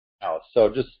So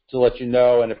just to let you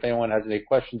know, and if anyone has any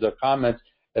questions or comments,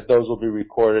 that those will be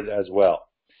recorded as well.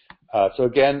 So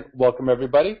again, welcome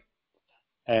everybody,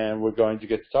 and we're going to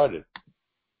get started.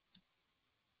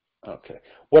 Okay.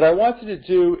 What I wanted to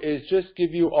do is just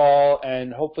give you all,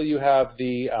 and hopefully you have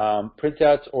the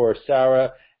printouts, or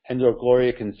Sarah and or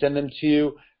Gloria can send them to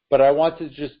you, but I want to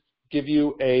just give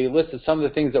you a list of some of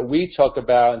the things that we talk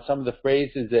about and some of the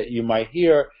phrases that you might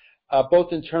hear,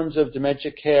 both in terms of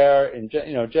dementia care, in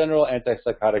general,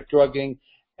 antipsychotic drugging,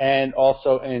 and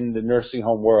also in the nursing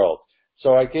home world.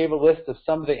 So I gave a list of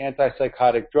some of the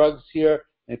antipsychotic drugs here,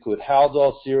 include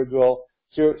Haldol, Seroquel,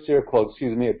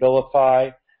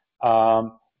 Abilify.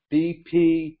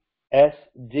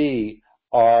 BPSD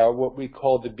are what we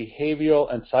call the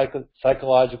behavioral and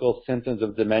psychological symptoms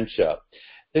of dementia.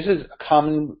 This is a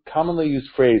commonly used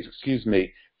phrase,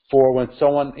 for when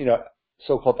someone,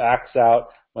 so-called acts out.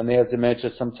 When they have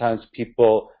dementia, sometimes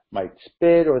people might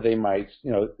spit, or they might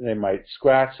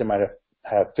scratch. They might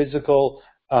have physical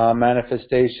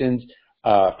manifestations.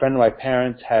 A friend of my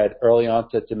parents had early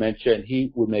onset dementia, and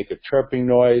he would make a chirping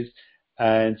noise.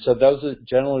 And so those are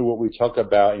generally what we talk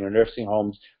about. Nursing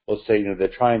homes will say, they're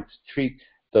trying to treat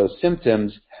those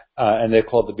symptoms, and they're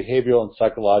called the behavioral and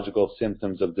psychological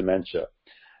symptoms of dementia.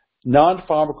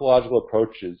 Non-pharmacological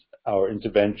approaches or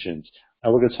interventions.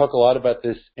 And we're going to talk a lot about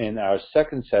this in our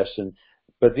second session,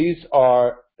 but these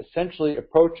are essentially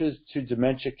approaches to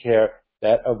dementia care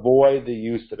that avoid the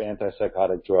use of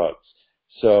antipsychotic drugs.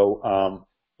 So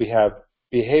we have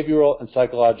behavioral and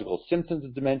psychological symptoms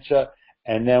of dementia,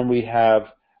 and then we have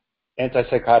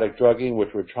antipsychotic drugging,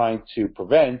 which we're trying to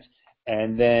prevent.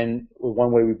 And then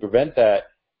one way we prevent that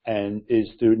is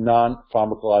through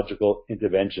non-pharmacological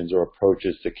interventions or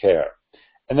approaches to care.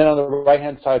 And then on the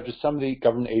right-hand side, just some of the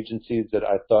government agencies that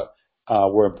I thought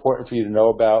were important for you to know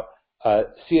about.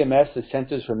 CMS, the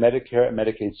Centers for Medicare and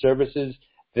Medicaid Services,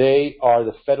 they are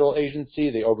the federal agency.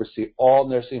 They oversee all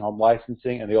nursing home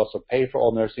licensing, and they also pay for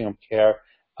all nursing home care,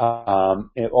 all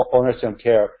nursing home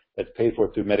care that's paid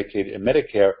for through Medicaid and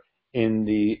Medicare in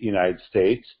the United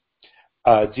States.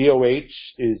 DOH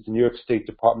is the New York State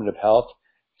Department of Health.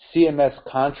 CMS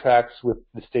contracts with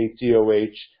the state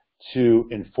DOH to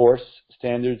enforce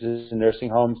standards in nursing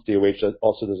homes. DOH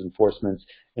also does enforcements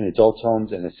in adult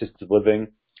homes and assisted living.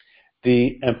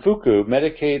 The MFUCU,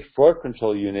 Medicaid Fraud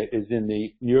Control Unit, is in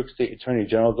the New York State Attorney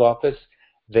General's office.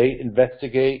 They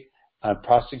investigate and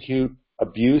prosecute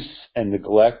abuse and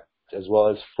neglect as well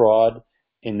as fraud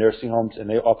in nursing homes, and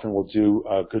they often will do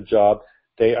a good job.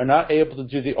 They are not able to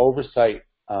do the oversight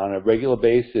on a regular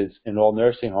basis in all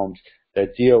nursing homes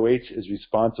that DOH is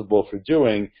responsible for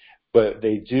doing, but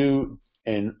they do,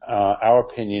 in our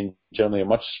opinion, generally a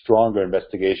much stronger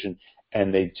investigation,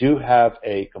 and they do have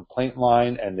a complaint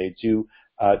line, and they do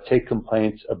take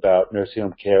complaints about nursing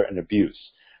home care and abuse.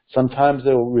 Sometimes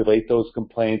they will relate those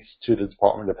complaints to the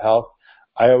Department of Health.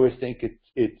 I always think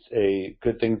it's a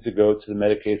good thing to go to the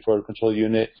Medicaid Fraud Control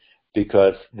Unit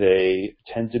because they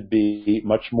tend to be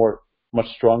much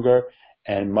stronger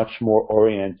and much more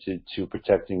oriented to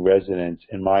protecting residents,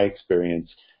 in my experience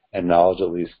and knowledge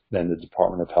at least, than the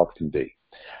Department of Health can be.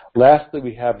 Lastly,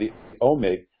 we have the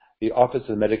OMIG, the Office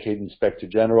of the Medicaid Inspector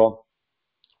General.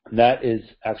 And that is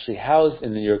actually housed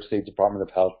in the New York State Department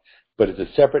of Health, but it's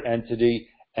a separate entity,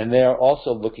 and they are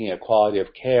also looking at quality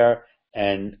of care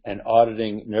and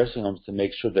auditing nursing homes to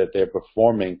make sure that they're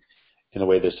performing in the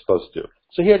way they're supposed to.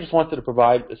 So here I just wanted to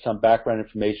provide some background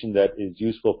information that is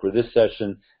useful for this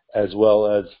session, as well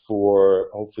as for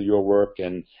hopefully your work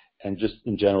and just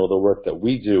in general the work that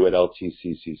we do at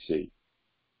LTCCC.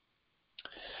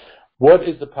 What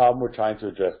is the problem we're trying to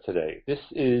address today? This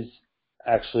is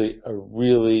actually a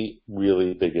really,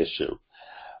 really big issue.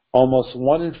 Almost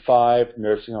 1 in 5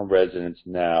 nursing home residents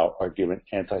now are given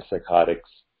antipsychotics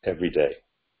every day.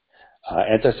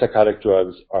 Antipsychotic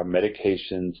drugs are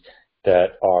medications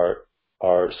that are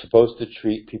supposed to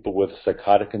treat people with a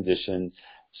psychotic condition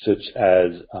such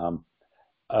as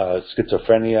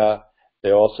schizophrenia.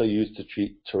 They're also used to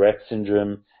treat Tourette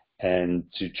syndrome and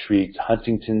to treat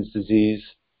Huntington's disease.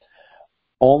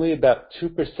 Only about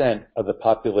 2% of the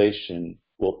population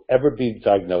will ever be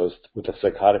diagnosed with a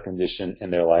psychotic condition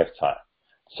in their lifetime.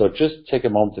 So just take a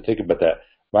moment to think about that.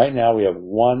 Right now we have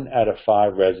 1 out of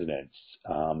 5 residents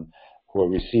who are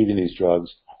receiving these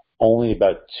drugs. Only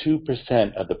about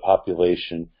 2% of the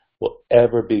population will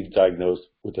ever be diagnosed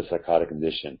with a psychotic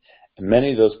condition. And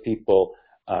many of those people,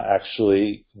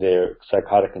 actually, their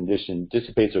psychotic condition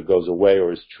dissipates or goes away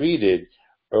or is treated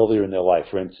earlier in their life.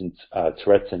 For instance,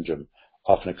 Tourette syndrome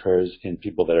often occurs in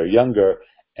people that are younger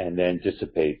and then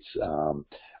dissipates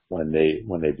when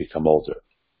they become older.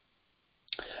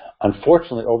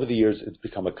 Unfortunately, over the years, it's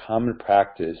become a common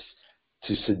practice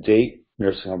to sedate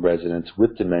nursing home residents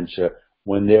with dementia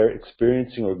when they're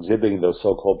experiencing or exhibiting those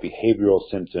so-called behavioral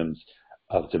symptoms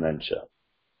of dementia.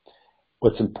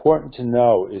 What's important to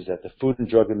know is that the Food and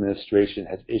Drug Administration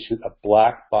has issued a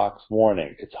black box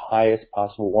warning, its highest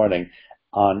possible warning,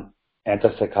 on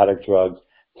antipsychotic drugs,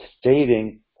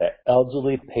 stating that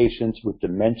elderly patients with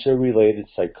dementia-related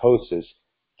psychosis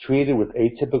treated with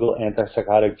atypical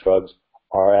antipsychotic drugs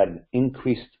are at an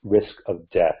increased risk of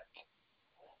death.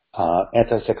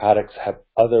 Antipsychotics have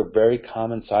other very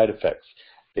common side effects.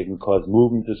 They can cause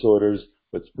movement disorders,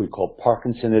 what we call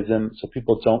Parkinsonism. So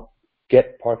people don't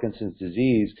get Parkinson's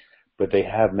disease, but they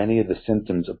have many of the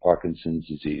symptoms of Parkinson's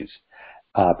disease.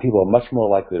 People are much more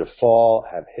likely to fall,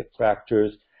 have hip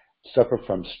fractures, suffer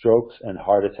from strokes and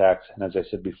heart attacks, and as I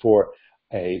said before,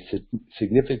 a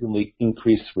significantly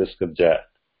increased risk of death.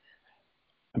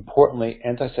 Importantly,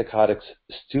 antipsychotics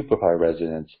stupefy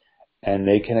residents, and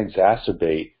they can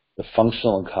exacerbate the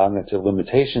functional and cognitive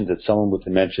limitations that someone with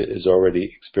dementia is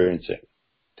already experiencing.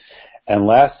 And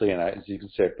lastly, and as you can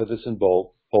see, I put this in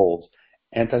bold,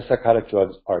 antipsychotic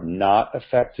drugs are not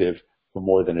effective for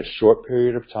more than a short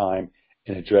period of time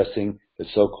in addressing the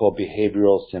so-called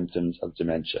behavioral symptoms of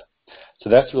dementia. So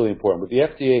that's really important. What the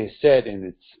FDA has said in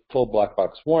its full black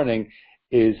box warning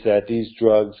is that these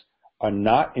drugs are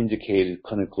not indicated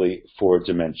clinically for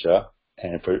dementia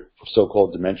and for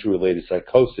so-called dementia-related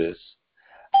psychosis,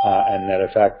 and that in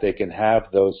fact they can have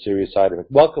those serious side effects.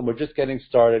 Welcome, we're just getting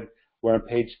started. We're on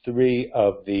page 3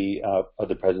 of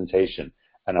the presentation,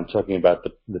 and I'm talking about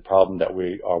the problem that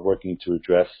we are working to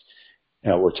address.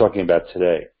 We're talking about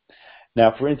today.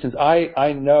 Now, for instance,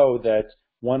 I know that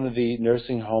one of the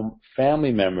nursing home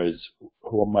family members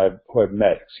who I've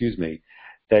met,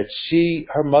 that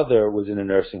her mother was in a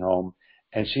nursing home,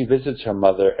 and she visits her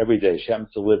mother every day. She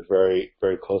happens to live very,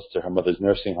 very close to her mother's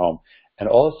nursing home, and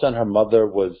all of a sudden her mother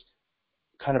was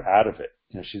kind of out of it.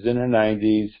 She's in her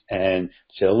 90s, and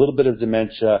she had a little bit of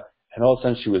dementia, and all of a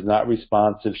sudden she was not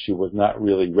responsive. She was not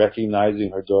really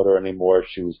recognizing her daughter anymore.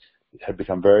 She had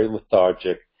become very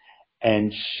lethargic,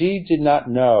 and she did not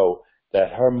know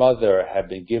that her mother had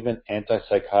been given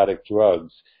antipsychotic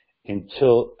drugs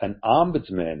until an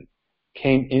ombudsman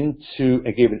came into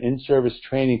and gave an in-service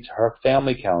training to her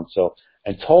family council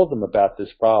and told them about this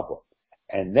problem.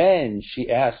 And then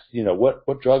she asked,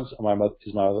 what drugs is my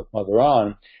mother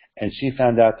on? And she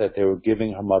found out that they were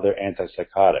giving her mother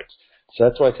antipsychotics. So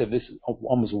that's why I said this is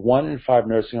almost 1 in 5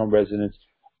 nursing home residents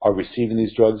are receiving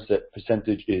these drugs. That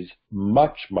percentage is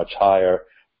much, much higher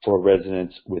for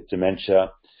residents with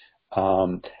dementia.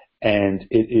 And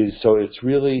it's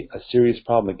really a serious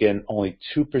problem. Again, only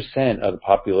 2% of the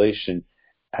population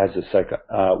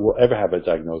will ever have a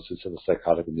diagnosis of a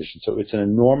psychotic condition. So it's an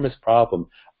enormous problem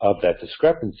of that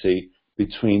discrepancy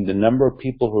between the number of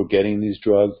people who are getting these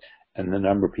drugs and the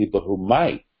number of people who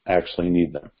might actually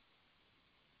need them.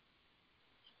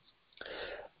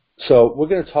 So we're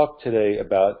going to talk today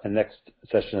about, the next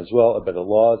session as well, about the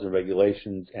laws and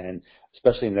regulations, and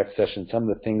especially in the next session, some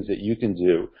of the things that you can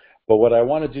do. But what I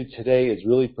want to do today is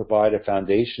really provide a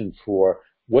foundation for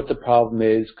what the problem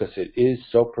is, because it is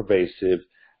so pervasive,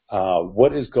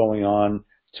 what is going on,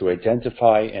 to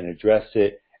identify and address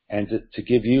it, and to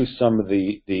give you some of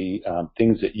the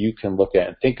things that you can look at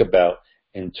and think about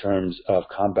in terms of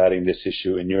combating this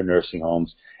issue in your nursing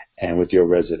homes and with your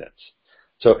residents.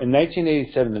 So in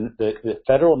 1987, the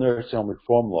Federal Nursing Home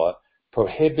Reform Law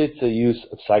prohibits the use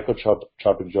of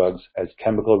psychotropic drugs as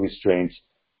chemical restraints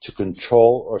to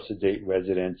control or sedate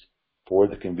residents for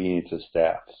the convenience of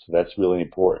staff. So that's really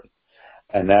important.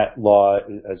 And that law,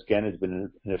 again, has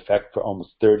been in effect for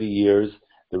almost 30 years.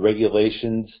 The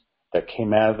regulations that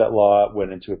came out of that law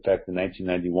went into effect in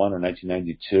 1991 or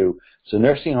 1992. So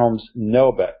nursing homes know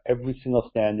about every single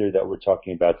standard that we're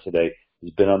talking about today.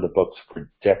 Has been on the books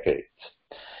for decades.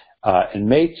 In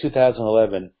May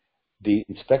 2011, the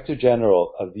Inspector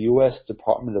General of the U.S.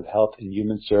 Department of Health and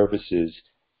Human Services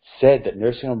said that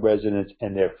nursing home residents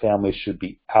and their families should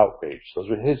be outraged. Those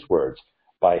were his words.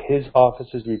 By his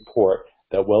office's report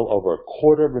that well over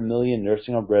 250,000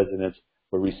 nursing home residents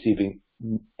were receiving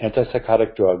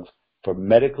antipsychotic drugs for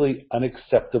medically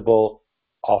unacceptable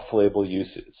off-label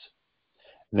uses.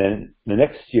 And then the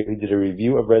next year, he did a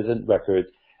review of resident records,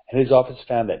 and his office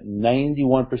found that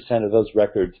 91% of those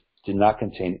records did not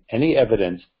contain any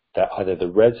evidence that either the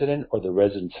resident or the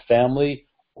resident's family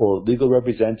or legal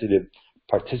representative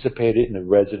participated in the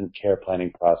resident care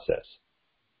planning process.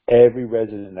 Every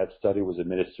resident in that study was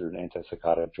administered an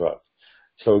antipsychotic drug.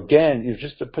 So again,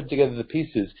 just to put together the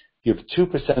pieces, you have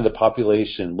 2% of the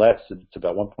population, less, it's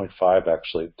about 1.5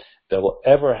 actually, that will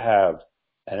ever have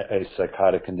a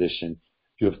psychotic condition.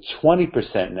 You have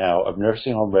 20% now of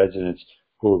nursing home residents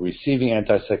who are receiving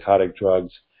antipsychotic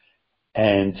drugs.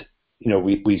 And,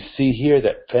 we see here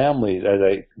that families, as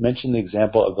I mentioned the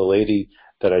example of the lady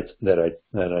that I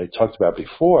talked about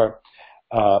before,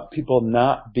 people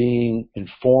not being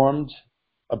informed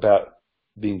about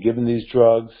being given these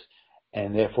drugs,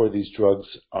 and therefore these drugs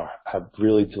have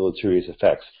really deleterious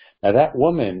effects. Now that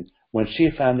woman, when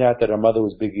she found out that her mother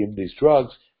was being given these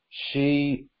drugs,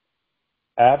 she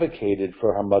advocated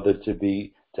for her mother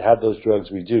to have those drugs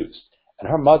reduced. And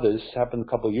her mother, this happened a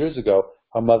couple of years ago,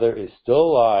 her mother is still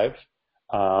alive,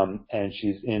 and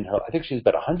she's I think she's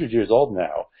about 100 years old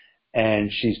now,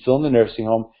 and she's still in the nursing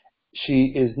home. She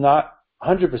is not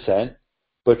 100%,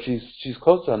 but she's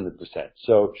close to 100%.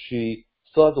 So she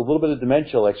still has a little bit of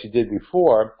dementia like she did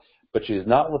before, but she is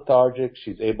not lethargic.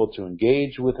 She's able to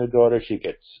engage with her daughter. She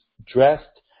gets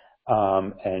dressed,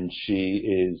 and she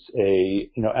is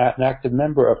an active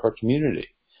member of her community.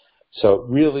 So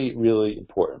really, really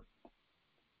important.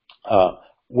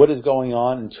 What is going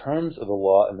on in terms of the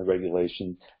law and the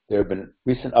regulation? There have been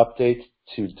recent updates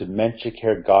to dementia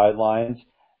care guidelines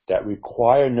that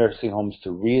require nursing homes to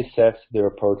reassess their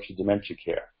approach to dementia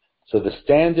care. So the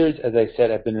standards, as I said,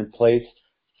 have been in place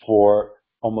for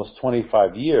almost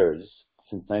 25 years,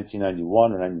 since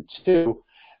 1991 or 92,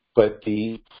 but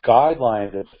the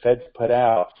guidelines that the feds put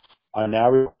out are now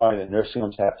requiring that nursing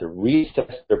homes have to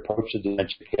reassess their approach to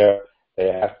dementia care. They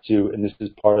have to, and this is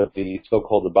part of the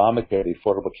so-called Obamacare, the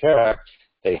Affordable Care Act,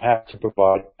 they have to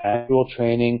provide annual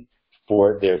training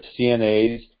for their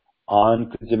CNAs on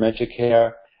good dementia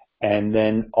care. And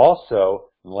then also,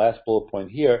 the last bullet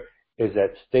point here, is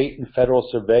that state and federal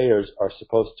surveyors are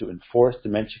supposed to enforce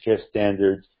dementia care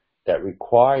standards that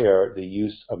require the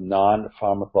use of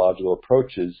non-pharmacological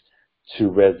approaches to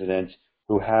residents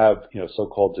who have,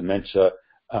 so-called dementia,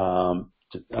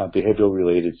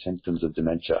 behavioral-related symptoms of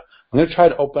dementia. I'm going to try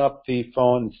to open up the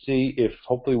phone and see if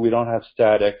hopefully we don't have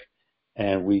static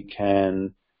and we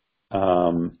can,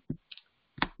 let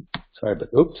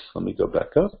me go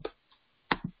back up,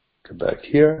 go back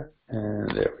here,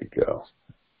 and there we go.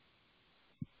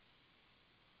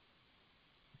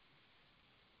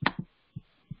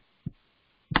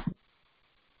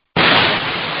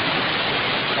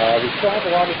 We still have a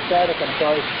lot of static, I'm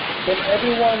sorry. Can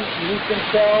everyone mute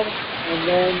themselves, and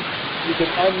then you can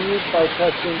unmute by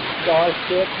pressing *6,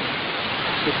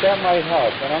 because that might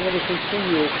help. And I'm going to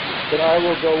continue, but I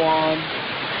will go on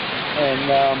and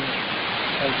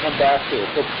come back to it.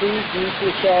 So please mute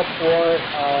yourself, or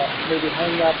maybe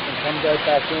hang up and come right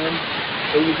back in.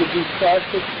 Or you could do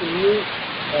 *6 to mute,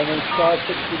 and then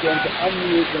 *6 again to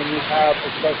unmute when you have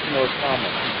a question or a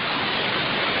comment.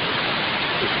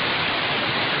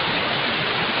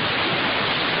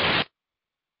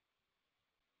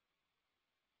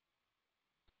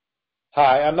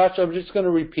 Hi, I'm not sure. I'm just going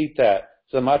to repeat that,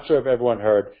 so I'm not sure if everyone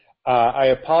heard. I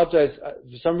apologize.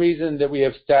 For some reason that we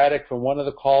have static from one of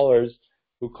the callers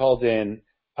who called in,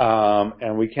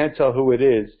 and we can't tell who it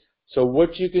is. So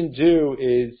what you can do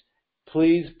is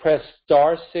please press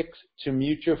 *6 to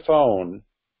mute your phone,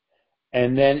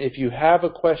 and then if you have a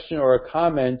question or a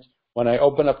comment, when I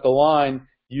open up the line,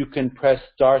 you can press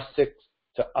 *6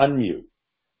 to unmute.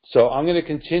 So I'm going to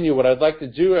continue. What I'd like to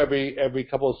do every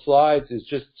couple of slides is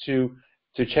just to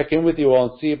check in with you all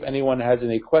and see if anyone has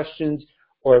any questions,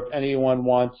 or if anyone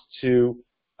wants to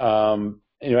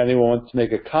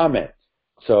make a comment.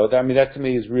 So that to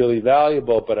me is really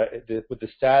valuable. But with the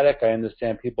static, I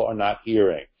understand people are not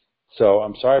hearing. So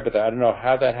I'm sorry about that. I don't know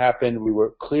how that happened. We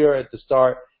were clear at the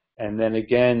start, and then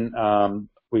again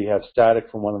we have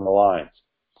static from one of the lines.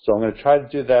 So I'm going to try to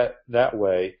do that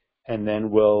way, and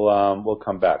then we'll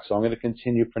come back. So I'm going to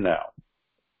continue for now.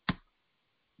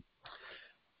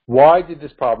 Why did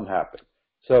this problem happen?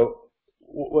 So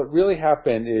what really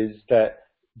happened is that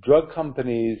drug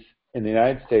companies in the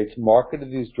United States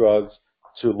marketed these drugs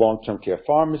to long-term care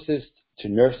pharmacists, to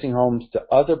nursing homes, to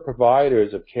other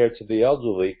providers of care to the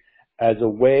elderly as a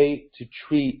way to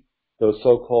treat those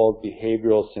so-called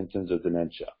behavioral symptoms of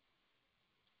dementia.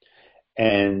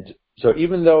 And so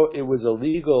even though it was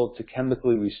illegal to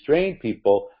chemically restrain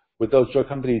people, what those drug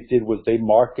companies did was they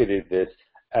marketed this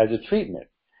as a treatment.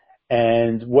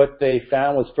 And what they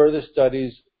found was further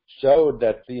studies showed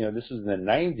that, this was in the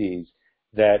 90s,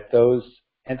 that those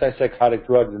antipsychotic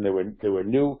drugs, and there were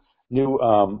new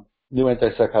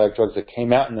antipsychotic drugs that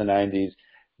came out in the 90s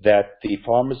that the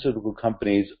pharmaceutical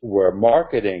companies were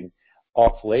marketing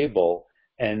off-label,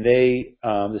 and the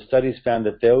studies found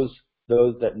that those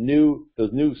new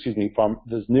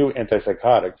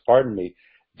antipsychotics,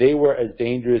 they were as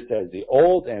dangerous as the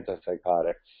old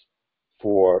antipsychotics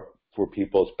for for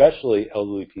people, especially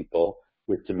elderly people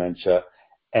with dementia.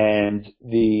 And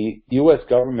the U.S.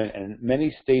 government and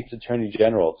many states' attorney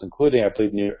generals, including, I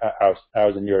believe,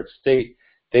 ours in New York State,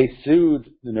 they sued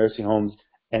the nursing homes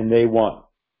and they won.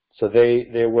 So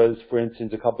there was, for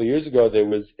instance, a couple of years ago, there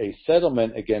was a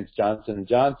settlement against Johnson &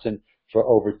 Johnson for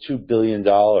over $2 billion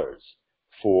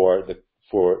for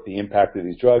the impact of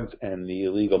these drugs and the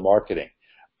illegal marketing.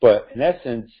 But in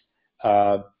essence,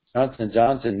 Johnson &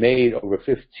 Johnson made over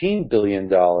 $15 billion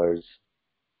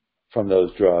from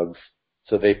those drugs.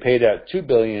 So they paid out $2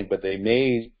 billion, but they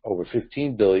made over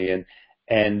 $15 billion,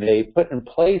 and they put in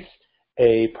place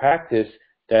a practice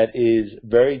that is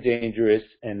very dangerous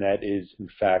and that is, in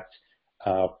fact,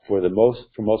 for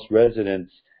most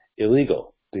residents,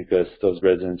 illegal because those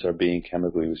residents are being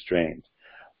chemically restrained.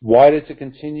 Why does it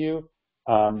continue?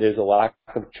 There's a lack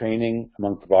of training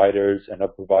among providers and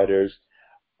of providers.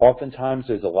 Oftentimes,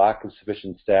 there's a lack of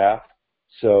sufficient staff,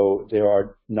 so there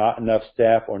are not enough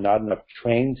staff or not enough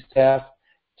trained staff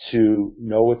to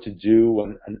know what to do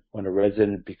when a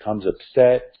resident becomes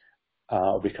upset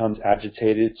or becomes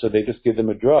agitated, so they just give them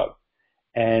a drug.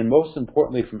 And most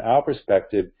importantly, from our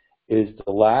perspective, is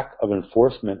the lack of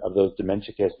enforcement of those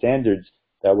dementia care standards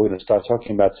that we're going to start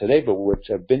talking about today, but which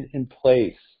have been in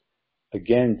place,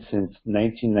 again, since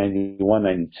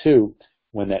 1991-92,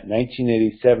 when that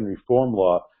 1987 reform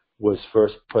law was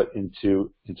first put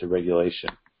into regulation.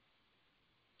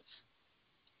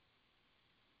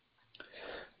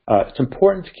 It's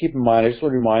important to keep in mind, I just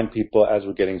want to remind people as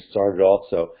we're getting started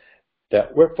also,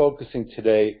 that we're focusing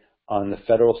today on the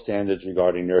federal standards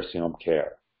regarding nursing home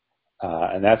care.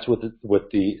 And that's what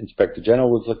the Inspector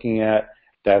General was looking at.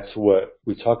 That's what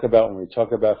we talk about when we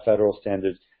talk about federal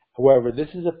standards. However,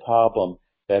 this is a problem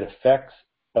that affects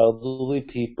elderly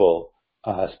people,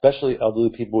 especially elderly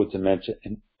people with dementia,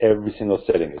 in every single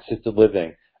setting: assisted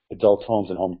living, adult homes,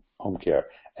 and home care.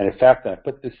 And in fact, and I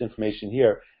put this information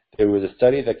here, there was a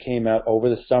study that came out over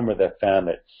the summer that found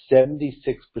that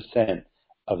 76%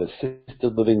 of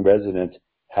assisted living residents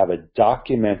have a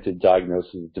documented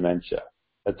diagnosis of dementia.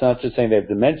 That's not just saying they have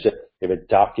dementia, they have a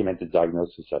documented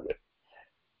diagnosis of it.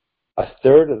 A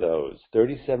third of those,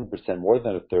 37%, more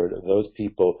than a third of those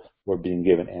people were being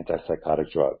given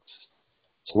antipsychotic drugs.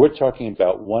 So we're talking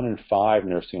about 1 in 5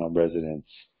 nursing home residents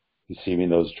receiving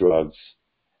those drugs.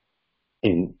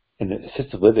 In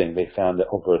assisted living, they found that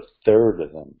over a third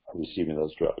of them are receiving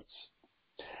those drugs.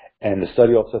 And the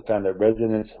study also found that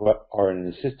residents who are in an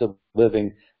assisted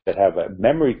living that have a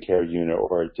memory care unit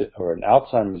or an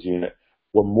Alzheimer's unit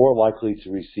were more likely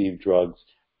to receive drugs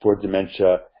for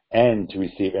dementia and to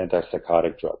receive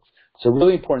antipsychotic drugs. So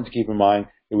really important to keep in mind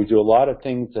that we do a lot of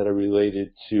things that are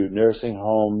related to nursing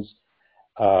homes,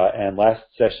 and last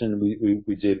session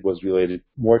we did was related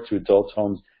more to adult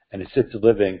homes and assisted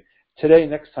living. Today,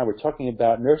 next time, we're talking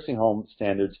about nursing home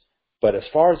standards, but as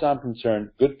far as I'm concerned,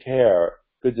 good care,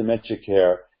 good dementia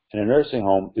care in a nursing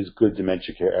home is good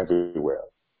dementia care everywhere.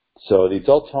 So the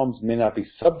adult homes may not be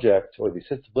subject, or the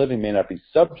assisted living may not be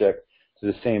subject to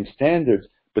the same standards,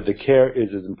 but the care is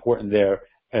as important there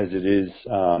as it is,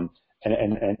 and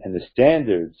the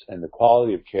standards and the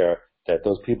quality of care that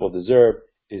those people deserve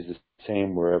is the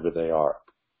same wherever they are.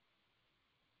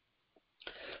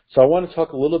 So I want to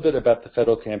talk a little bit about the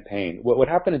federal campaign. What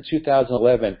happened in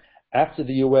 2011, after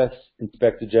the U.S.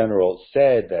 Inspector General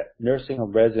said that nursing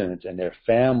home residents and their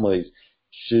families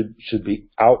should be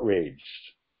outraged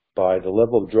by the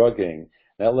level of drugging.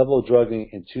 That level of drugging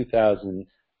in 2011,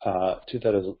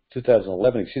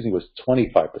 was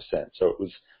 25%. So it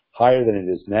was higher than it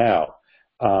is now.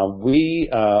 Me,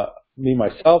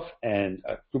 myself, and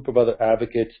a group of other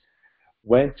advocates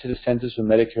went to the Centers for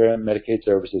Medicare and Medicaid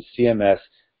Services, CMS.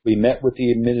 We met with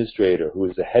the administrator, who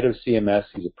is the head of CMS.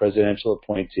 He's a presidential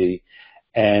appointee.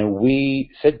 And we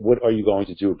said, what are you going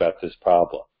to do about this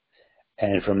problem?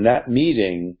 And from that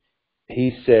meeting,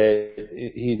 he said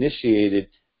he initiated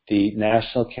the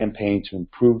national campaign to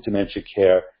improve dementia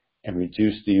care and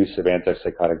reduce the use of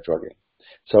antipsychotic drugging.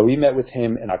 So we met with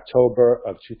him in October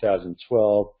of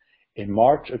 2012. In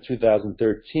March of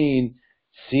 2013,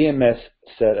 CMS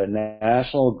set a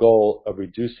national goal of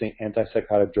reducing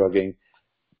antipsychotic drugging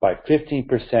by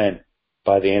 15%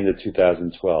 by the end of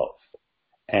 2012.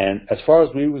 And as far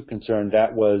as we were concerned,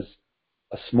 that was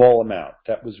a small amount.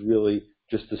 That was really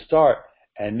just a start.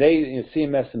 And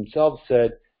CMS themselves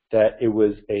said that it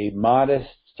was a modest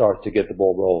start to get the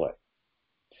ball rolling.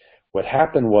 What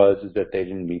happened is that they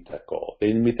didn't meet that goal. They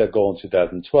didn't meet that goal in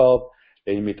 2012.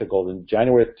 They didn't meet the goal in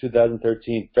January of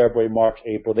 2013, February, March,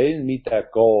 April. They didn't meet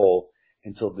that goal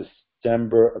until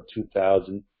December of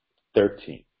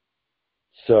 2013.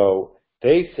 So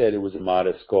They said it was a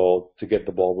modest goal to get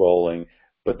the ball rolling,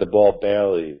 but the ball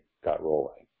barely got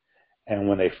rolling. And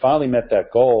when they finally met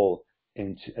that goal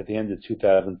at the end of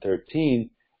 2013,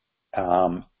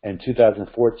 in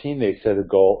 2014, they set a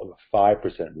goal of a 5%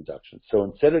 reduction. So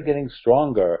instead of getting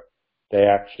stronger, they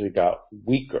actually got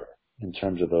weaker in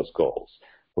terms of those goals.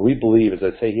 But we believe, as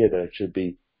I say here, that it should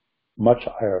be much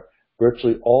higher.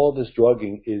 Virtually all of this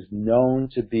drugging is known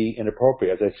to be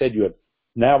inappropriate. As I said,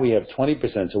 now we have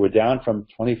 20%, so we're down from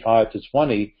 25 to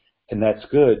 20, and that's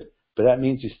good. But that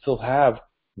means you still have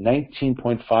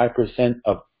 19.5%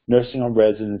 of nursing home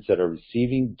residents that are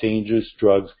receiving dangerous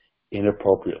drugs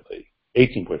inappropriately.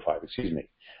 18.5, excuse me.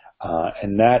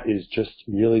 And that is just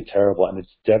really terrible, and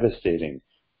it's devastating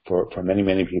for many,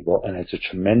 many people, and it's a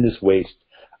tremendous waste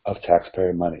of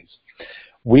taxpayer monies.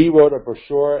 We wrote a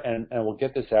brochure, and we'll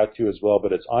get this out to you as well,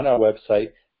 but it's on our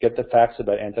website. Get the facts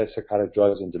about antipsychotic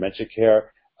drugs and dementia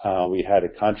care. We had a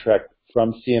contract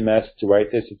from CMS to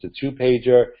write this. It's a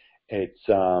 2-pager.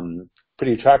 It's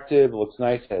pretty attractive. It looks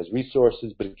nice. It has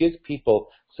resources, but it gives people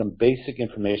some basic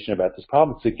information about this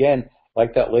problem. It's, again,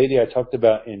 like that lady I talked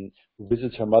about who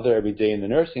visits her mother every day in the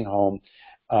nursing home.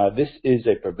 This is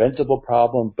a preventable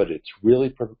problem, but it's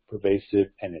really pervasive,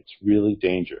 and it's really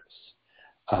dangerous.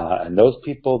 And those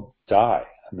people die.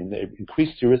 I mean, they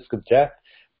increase the risk of death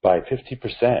by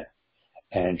 50%.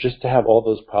 And just to have all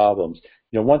those problems.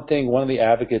 One of the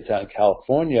advocates out in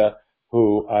California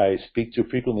who I speak to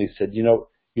frequently said, you're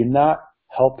not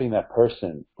helping that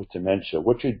person with dementia.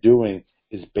 What you're doing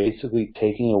is basically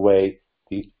taking away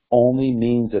the only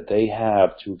means that they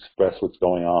have to express what's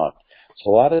going on.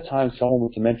 So a lot of times someone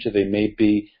with dementia, they may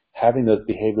be having those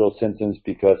behavioral symptoms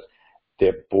because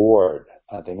they're bored.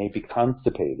 They may be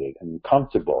constipated and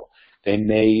uncomfortable. They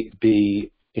may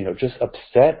be, just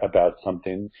upset about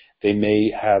something. They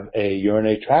may have a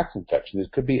urinary tract infection. There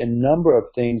could be a number of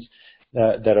things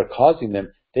that are causing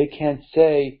them. They can't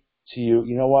say to you,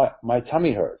 you know what, my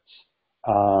tummy hurts.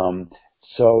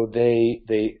 So they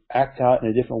act out in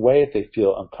a different way if they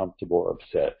feel uncomfortable or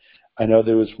upset. I know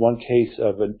there was one case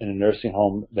in a nursing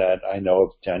home that I know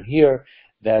of down here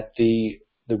that the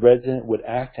resident would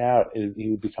act out. He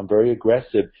would become very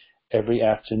aggressive every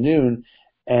afternoon,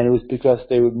 and it was because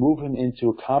they would move him into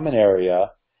a common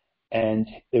area, and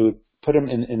they would put him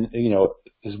in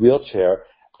his wheelchair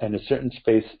in a certain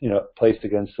space, placed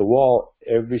against the wall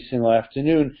every single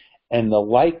afternoon, and the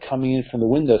light coming in from the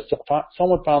window,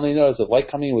 someone finally noticed the light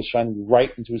coming in was shining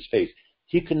right into his face.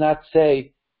 He could not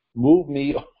say, move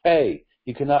me away.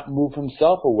 He could not move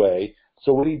himself away.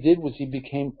 So what he did was he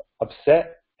became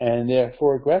upset and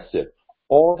therefore aggressive.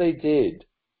 All they did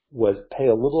was pay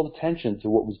a little attention to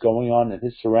what was going on in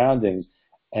his surroundings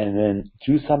and then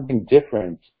do something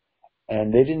different.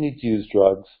 And they didn't need to use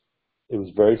drugs. It was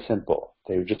very simple.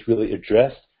 They just really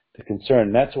addressed the concern.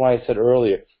 And that's why I said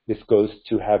earlier, this goes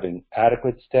to having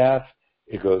adequate staff.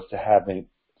 It goes to having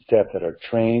staff that are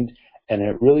trained. And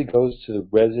it really goes to the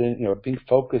resident, being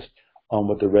focused on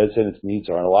what the resident's needs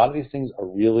are. And a lot of these things are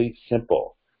really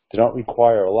simple. They don't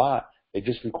require a lot. They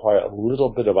just require a little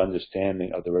bit of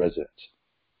understanding of the residents.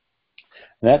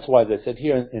 And that's why, as I said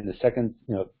here in the second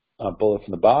bullet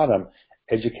from the bottom,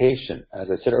 education. As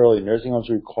I said earlier, nursing homes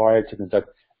are required to conduct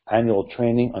annual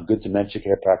training on good dementia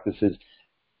care practices.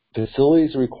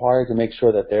 Facilities are required to make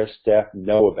sure that their staff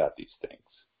know about these things.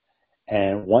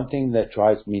 And one thing that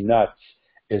drives me nuts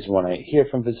is when I hear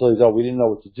from facilities, we didn't know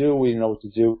what to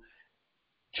do.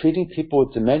 Treating people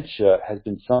with dementia has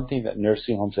been something that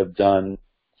nursing homes have done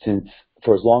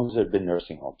for as long as there have been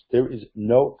nursing homes. There is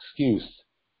no excuse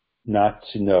not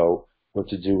to know what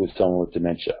to do with someone with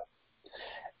dementia.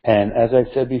 And as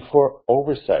I said before,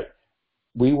 oversight.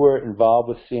 We were involved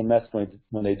with CMS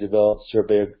when they developed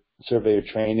surveyor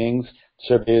trainings.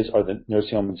 Surveyors are the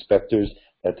nursing home inspectors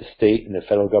that the state and the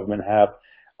federal government have.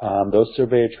 Those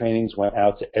surveyor trainings went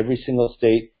out to every single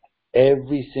state.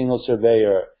 Every single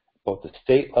surveyor, both the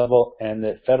state level and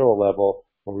the federal level,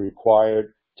 were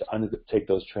required to undertake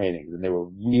those trainings. And they were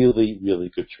really, really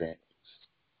good trainings.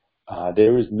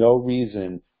 There is no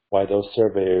reason why those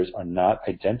surveyors are not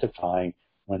identifying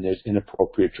when there's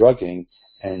inappropriate drugging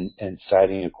and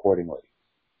citing accordingly.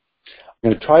 I'm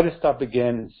going to try to stop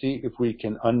again and see if we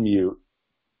can unmute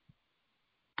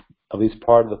at least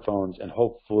part of the phones and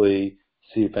hopefully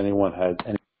see if anyone has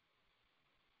any.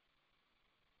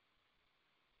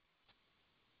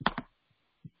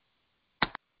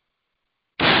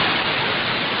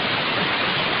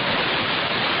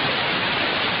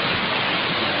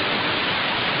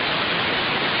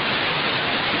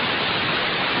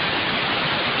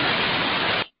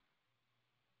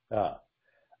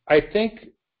 I think,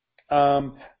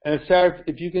 and Sarah,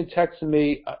 if you can text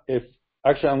me if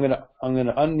Actually, I'm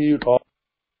gonna unmute all.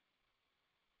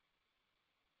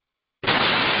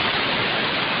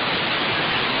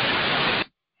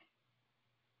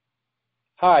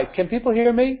 Hi, can people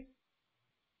hear me?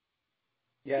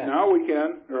 Yeah. Now we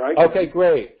can. Right. Okay,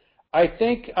 great. I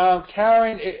think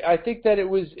Karen, I think that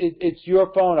it's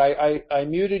your phone. I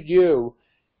muted you,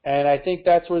 and I think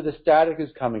that's where the static is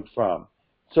coming from.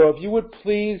 So if you would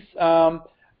please, I'm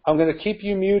going to keep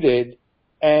you muted,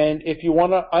 and if you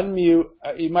want to unmute,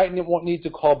 you won't need to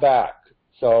call back.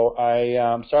 So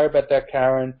I'm sorry about that,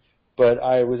 Karen, but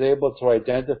I was able to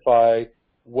identify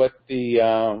what the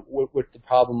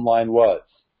problem line was.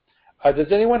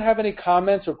 Does anyone have any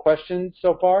comments or questions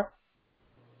so far?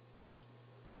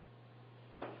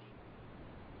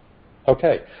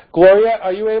 Okay. Gloria,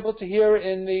 are you able to hear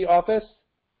in the office?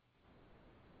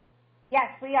 Yes,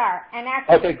 we are. And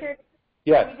actually, Okay. Richard,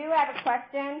 Yes. we do have a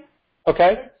question.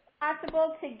 Okay. Is it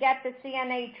possible to get the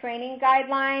CNA training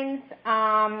guidelines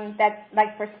that's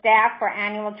like for staff for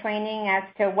annual training as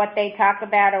to what they talk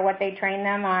about or what they train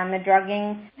them on the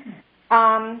drugging?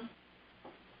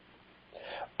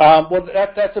 Well,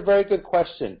 that's a very good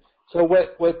question. So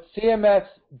what CMS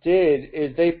did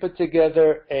is they put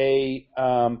together a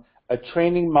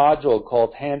training module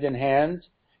called Hand in Hand,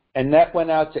 and that went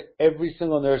out to every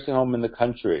single nursing home in the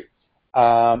country.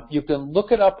 You can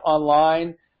look it up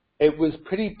online. It was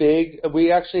pretty big.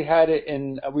 We actually had it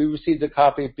we received a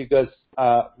copy because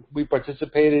we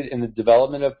participated in the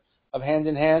development of Hand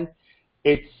in Hand.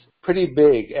 It's pretty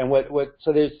big, and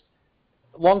so there's,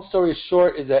 long story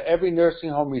short, is that every nursing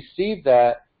home received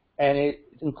that, and it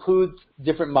includes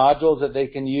different modules that they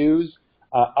can use.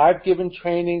 I've given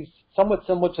trainings somewhat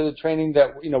similar to the training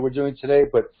that we're doing today,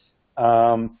 but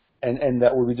and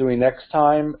that we'll be doing next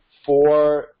time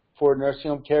for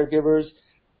nursing home caregivers.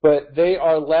 But they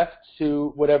are left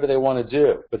to whatever they want to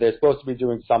do, but they're supposed to be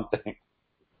doing something.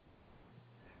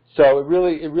 So it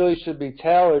really should be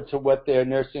tailored to what their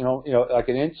nursing home, like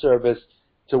an in-service,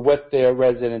 to what their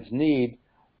residents need.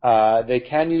 They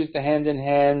can use the Hand in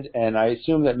Hand, and I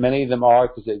assume that many of them are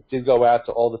because it did go out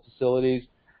to all the facilities.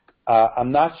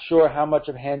 I'm not sure how much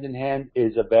of Hand in Hand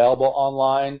is available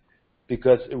online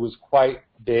because it was quite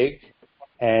big,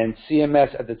 and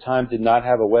CMS at the time did not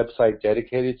have a website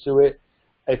dedicated to it.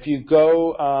 If you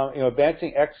go,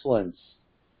 Advancing Excellence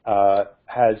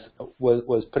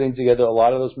was putting together a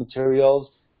lot of those materials.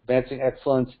 Advancing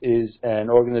Excellence is an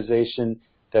organization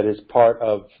that is part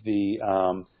of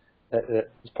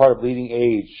Leading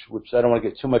Age, which I don't want to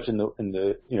get too much in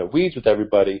the weeds with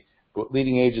everybody. But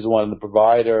Leading Age is one of the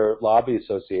provider lobby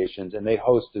associations, and they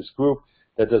host this group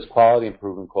that does quality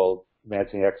improvement called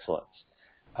Advancing Excellence.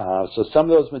 So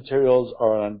some of those materials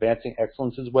are on Advancing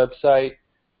Excellence's website.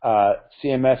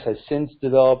 CMS has since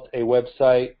developed a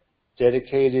website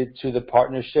dedicated to the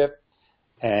partnership,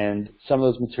 and some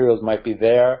of those materials might be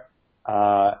there.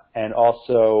 And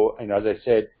also, as I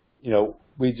said,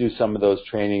 we do some of those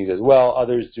trainings as well.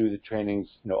 Others do the trainings,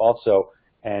 also,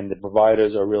 and the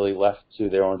providers are really left to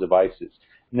their own devices.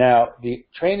 Now, the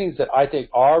trainings that I think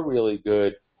are really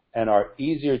good and are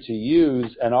easier to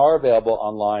use and are available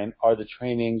online are the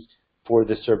trainings for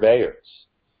the surveyors.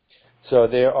 So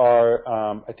there are,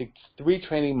 I think, 3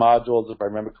 training modules, if I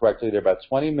remember correctly. They're about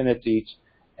 20 minutes each,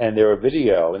 and they're a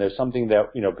video. And there's something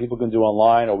that, people can do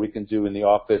online or we can do in the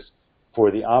office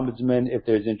for the ombudsman if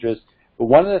there's interest. But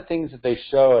one of the things that they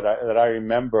showed that I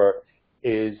remember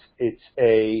is it's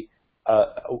a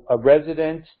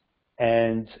resident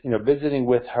and, visiting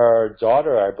with her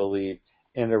daughter, I believe,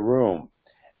 in a room.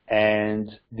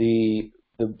 And the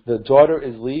daughter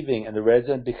is leaving and the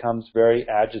resident becomes very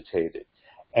agitated.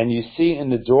 And you see in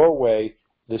the doorway,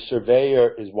 the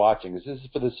surveyor is watching. This is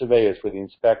for the surveyors, for the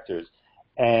inspectors.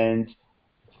 And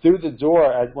through the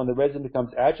door, when the resident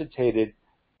becomes agitated,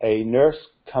 a nurse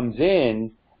comes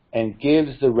in and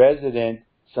gives the resident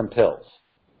some pills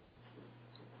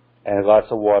and a glass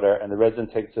of water, and the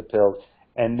resident takes the pills.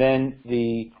 And then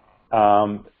the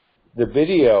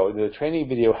video, the training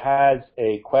video, has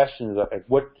a question like,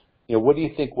 what do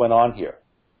you think went on here?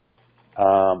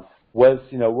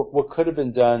 What could have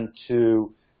been done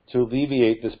to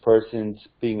alleviate this person's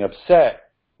being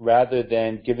upset rather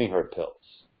than giving her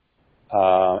pills?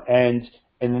 And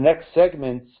in the next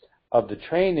segments of the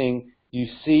training, you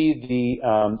see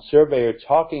the surveyor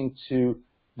talking to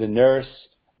the nurse,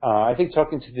 I think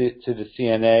talking to the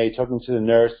CNA, talking to the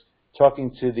nurse,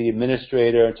 talking to the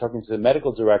administrator, and talking to the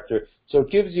medical director. So it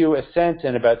gives you a sense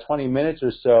in about 20 minutes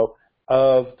or so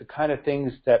of the kind of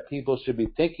things that people should be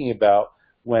thinking about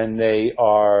when they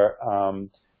are,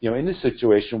 in this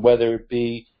situation, whether it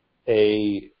be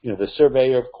the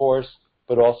surveyor, of course,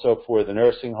 but also for the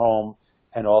nursing home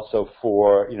and also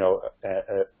for,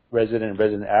 resident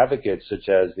advocates such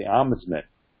as the ombudsman.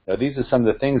 These are some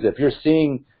of the things. If you're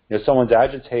seeing, someone's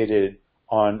agitated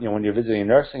on, when you're visiting a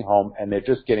nursing home and they're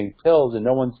just getting pills and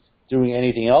no one's doing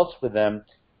anything else for them,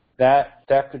 that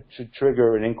should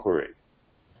trigger an inquiry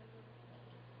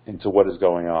into what is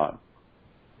going on.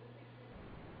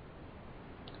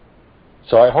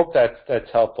 So I hope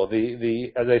that's helpful.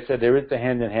 As I said, there is the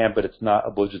hand in hand, but it's not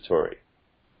obligatory.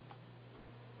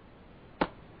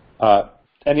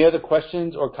 Any other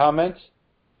questions or comments?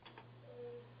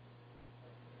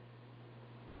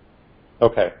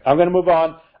 Okay, I'm going to move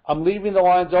on. I'm leaving the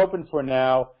lines open for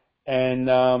now, and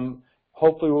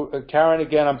hopefully, Karen,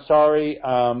 again, I'm sorry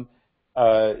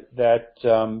that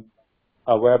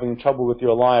we're having trouble with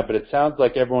your line, but it sounds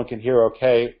like everyone can hear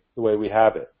okay the way we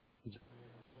have it.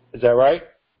 Is that right?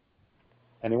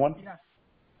 Anyone? Yeah.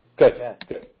 Good. Yeah.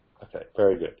 Good. Okay.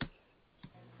 Very good.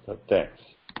 So thanks.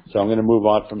 So I'm going to move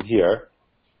on from here.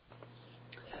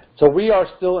 So we are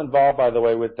still involved, by the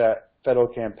way, with that federal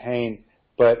campaign,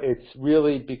 but it's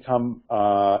really become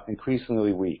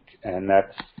increasingly weak, and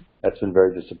that's been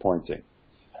very disappointing.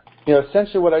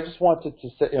 Essentially, what I just wanted to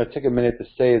say, take a minute to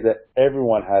say is that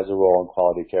everyone has a role in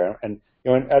quality care, and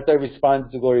as I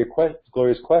responded to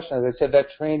Gloria's question, as I said, that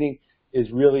training is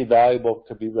really valuable,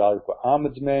 could be valuable for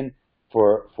ombudsmen,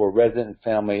 for resident and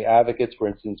family advocates, for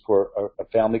instance, for a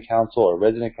family council or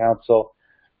resident council.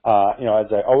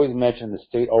 As I always mention, the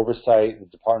state oversight, the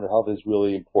Department of Health is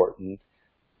really important.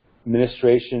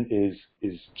 Administration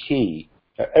is key.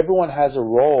 Everyone has a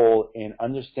role in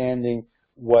understanding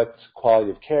what quality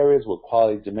of care is, what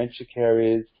quality of dementia care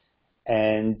is,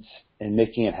 and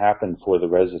making it happen for the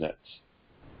residents.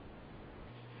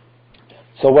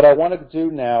 So what I want to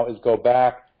do now is go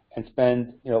back and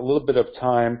spend a little bit of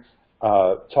time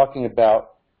talking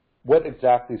about what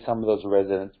exactly some of those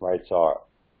residents' rights are.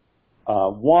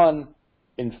 One,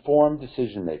 informed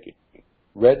decision making.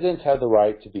 Residents have the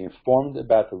right to be informed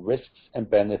about the risks and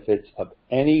benefits of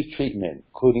any treatment,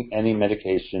 including any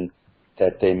medication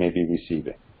that they may be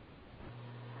receiving.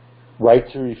 Right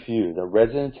to refuse. The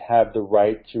residents have the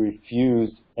right to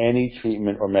refuse any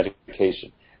treatment or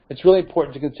medication. It's really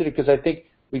important to consider because I think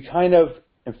we kind of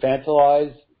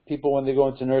infantilize people when they go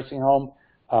into nursing home.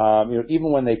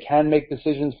 Even when they can make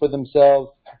decisions for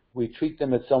themselves, we treat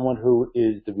them as someone who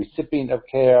is the recipient of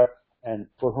care and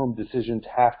for whom decisions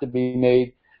have to be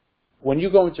made. When you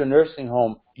go into a nursing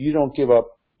home, you don't give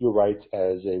up your rights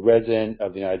as a resident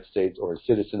of the United States or a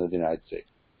citizen of the United States.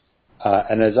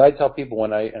 And as I tell people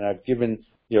and I've given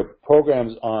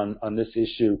programs on this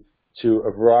issue to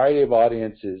a variety of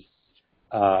audiences,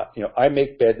 I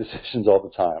make bad decisions all the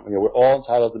time. We're all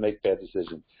entitled to make bad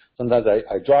decisions. Sometimes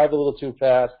I drive a little too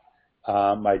fast.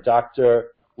 My doctor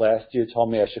last year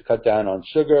told me I should cut down on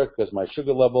sugar because my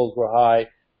sugar levels were high.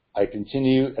 I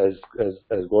continue, as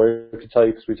Gloria can tell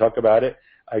you because we talk about it,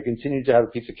 I continue to have a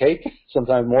piece of cake,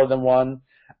 sometimes more than one.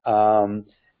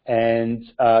 And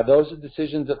those are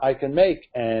decisions that I can make.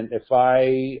 And if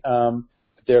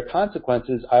there are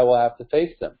consequences, I will have to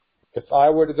face them. If I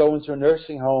were to go into a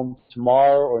nursing home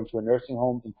tomorrow or into a nursing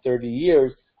home in 30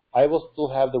 years, I will still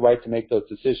have the right to make those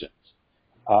decisions.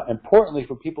 Importantly,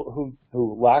 for people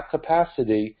who lack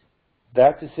capacity,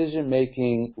 that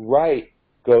decision-making right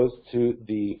goes to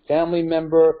the family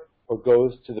member or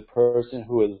goes to the person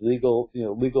who has legal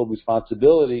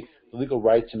responsibility, the legal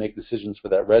right to make decisions for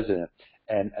that resident.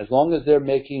 And as long as they're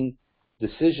making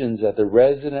decisions that the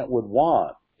resident would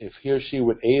want, if he or she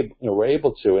were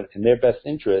able to, in their best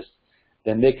interest,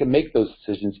 then they can make those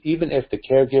decisions, even if the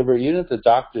caregiver, even if the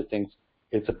doctor thinks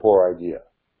it's a poor idea.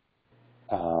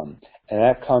 And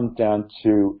that comes down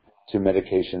to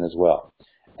medication as well.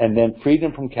 And then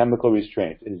freedom from chemical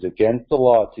restraints. It is against the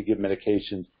law to give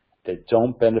medications that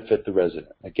don't benefit the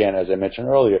resident. Again, as I mentioned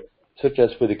earlier, such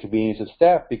as for the convenience of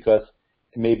staff, because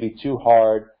it may be too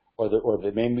hard or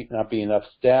there may not be enough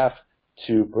staff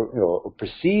to,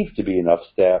 perceived to be enough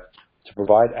staff to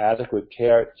provide adequate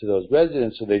care to those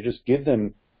residents, so they just give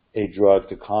them a drug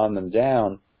to calm them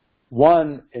down.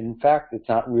 One, in fact, it's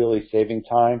not really saving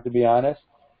time, to be honest,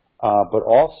 but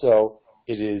also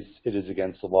it is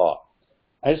against the law.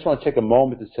 I just want to take a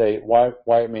moment to say why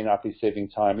it may not be saving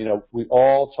time. We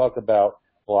all talk about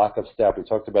the lack of staff. We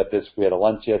talked about this. We had a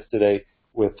lunch yesterday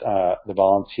with the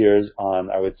volunteers on,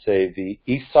 I would say, the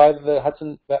east side of the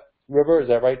Hudson River. Is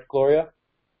that right, Gloria?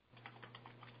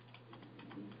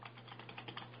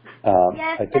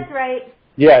 Yes, that's right.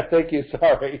 Yeah, thank you.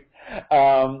 Sorry.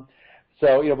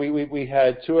 So we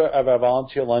had two of our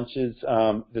volunteer lunches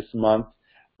this month.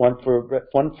 One for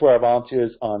our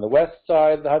volunteers on the west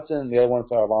side of the Hudson, and the other one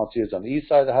for our volunteers on the east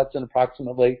side of the Hudson,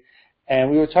 approximately. And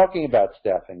we were talking about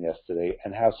staffing yesterday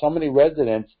and how so many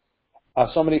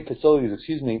facilities,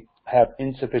 have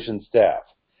insufficient staff.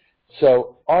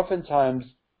 So oftentimes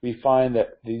we find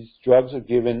that these drugs are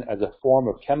given as a form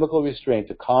of chemical restraint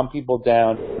to calm people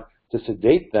down, to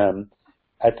sedate them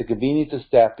at the convenience of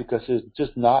staff because there's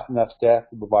just not enough staff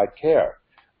to provide care.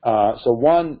 So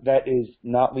one, that is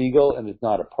not legal and it's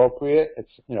not appropriate.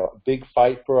 It's, a big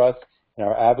fight for us in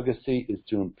our advocacy is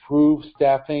to improve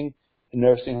staffing in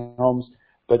nursing homes.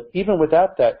 But even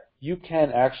without that, you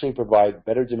can actually provide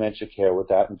better dementia care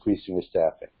without increasing your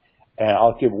staffing. And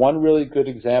I'll give one really good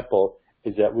example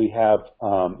is that we have,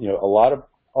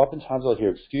 oftentimes I'll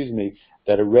hear,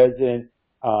 that a resident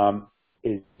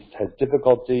has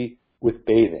difficulty with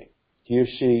bathing. He or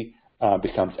she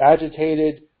becomes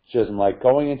agitated. She doesn't like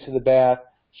going into the bath.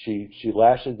 She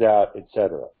lashes out,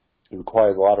 etc. It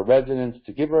requires a lot of residents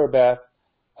to give her a bath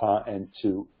and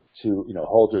to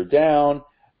hold her down,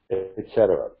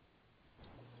 etc.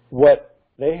 What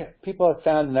people have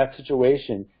found in that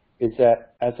situation is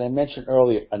that, as I mentioned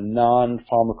earlier, a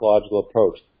non-pharmacological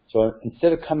approach. So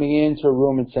instead of coming into a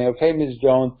room and saying, "Okay, Ms.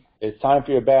 Jones, it's time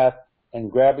for your bath," and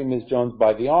grabbing Ms. Jones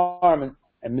by the arm,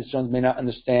 and Ms. Jones may not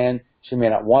understand, she may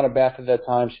not want a bath at that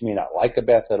time, she may not like a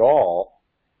bath at all,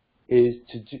 is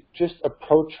to just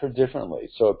approach her differently.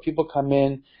 So if people come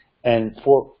in and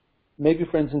for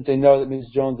instance, they know that Ms.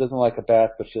 Jones doesn't like a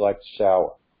bath, but she likes to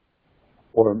shower.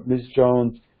 Or Ms.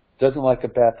 Jones doesn't like a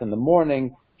bath in the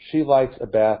morning, she likes a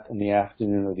bath in the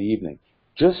afternoon or the evening.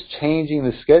 Just changing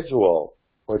the schedule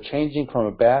or changing from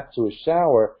a bath to a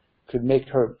shower could make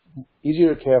her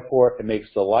easier to care for. It makes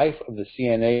the life of the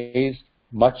CNAs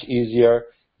much easier.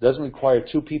 It doesn't require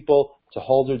two people to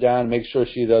hold her down, make sure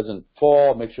she doesn't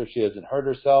fall, make sure she doesn't hurt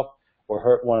herself or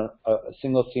hurt a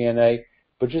single CNA,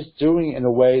 but just doing it in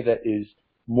a way that is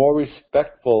more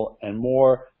respectful and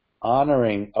more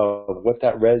honoring of what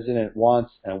that resident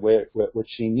wants and what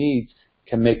she needs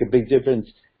can make a big difference.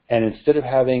 And instead of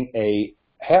having a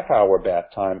half-hour bath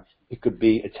time, it could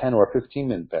be a 10 or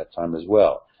 15-minute bath time as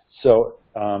well. So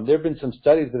there have been some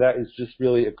studies that is just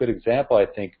really a good example, I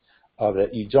think, of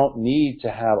that you don't need to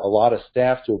have a lot of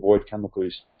staff to avoid chemical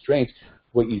restraints.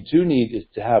 What you do need is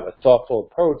to have a thoughtful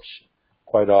approach,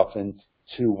 quite often,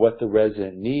 to what the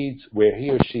resident needs, where he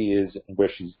or she is, and where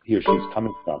he or she is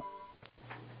coming from.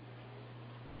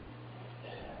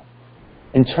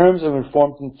 In terms of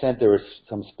informed consent, there are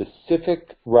some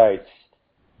specific rights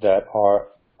that are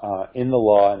in the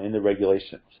law and in the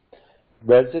regulations.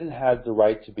 Resident has the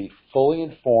right to be fully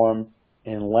informed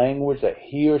in language that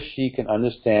he or she can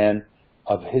understand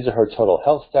of his or her total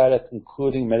health status,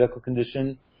 including medical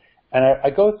condition. And I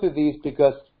go through these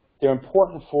because they're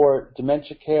important for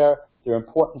dementia care, they're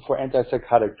important for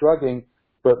antipsychotic drugging,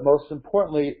 but most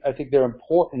importantly, I think they're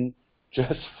important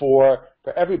just for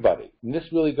everybody. And this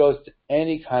really goes to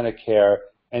any kind of care,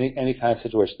 any kind of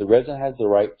situation. The resident has the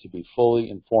right to be fully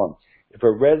informed. If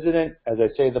a resident, as I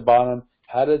say at the bottom,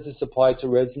 how does this apply to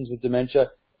residents with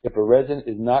dementia? If a resident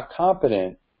is not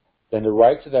competent, then the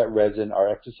rights of that resident are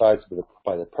exercised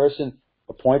by the person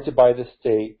appointed by the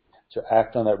state to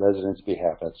act on that resident's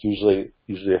behalf. That's usually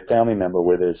a family member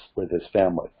with his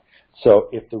family. So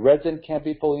if the resident can't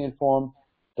be fully informed,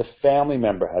 the family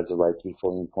member has the right to be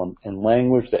fully informed in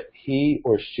language that he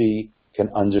or she can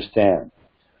understand.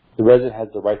 The resident has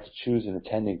the right to choose an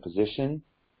attending physician.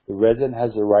 The resident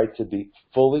has the right to be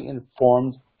fully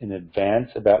informed in advance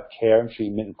about care and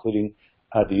treatment, including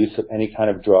the use of any kind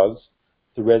of drugs.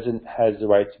 The resident has the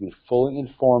right to be fully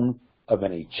informed of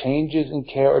any changes in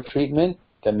care or treatment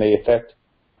that may affect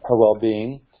her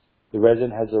well-being. The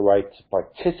resident has the right to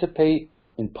participate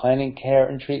in planning care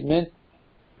and treatment.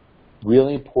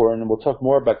 Really important, and we'll talk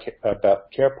more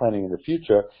about care planning in the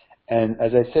future. And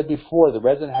as I said before, the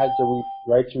resident has the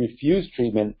right to refuse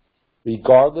treatment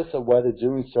regardless of whether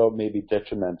doing so may be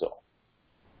detrimental.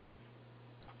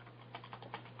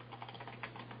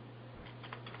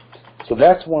 So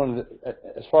that's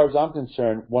as far as I'm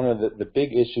concerned, one of the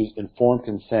big issues, informed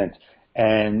consent.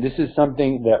 And this is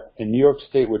something that in New York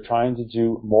State we're trying to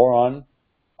do more on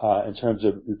in terms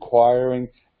of requiring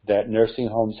that nursing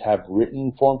homes have written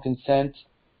informed consent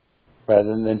rather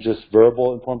than just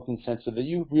verbal informed consent, so that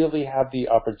you really have the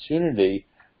opportunity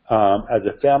as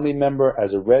a family member,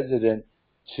 as a resident,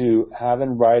 to have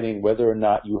in writing whether or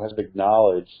not you have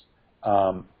acknowledged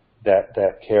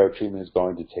that care or treatment is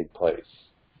going to take place.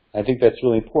 I think that's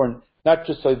really important, not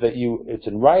just so that it's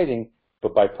in writing,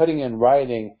 but by putting in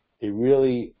writing, it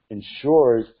really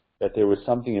ensures that there was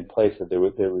something in place, that there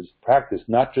was practice,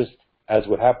 not just as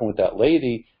what happened with that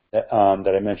lady that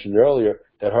I mentioned earlier,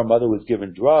 that her mother was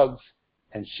given drugs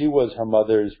and she was her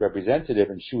mother's representative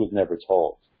and she was never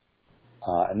told.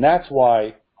 And that's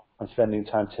why I'm spending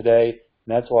time today,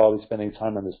 and that's why I'll be spending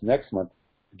time on this next month.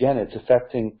 Again, it's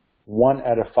affecting 1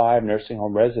 out of 5 nursing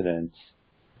home residents,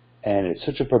 and it's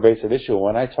such a pervasive issue.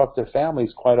 When I talk to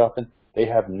families, quite often they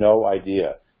have no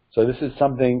idea. So this is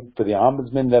something for the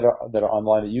ombudsmen that are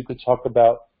online that you could talk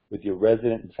about with your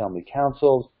resident and family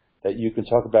councils, that you can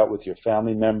talk about with your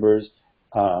family members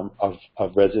of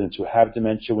residents who have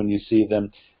dementia when you see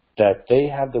them, that they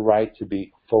have the right to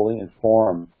be fully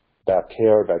informed about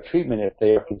care, about treatment if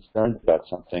they are concerned about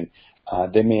something.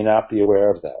 They may not be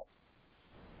aware of that.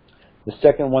 The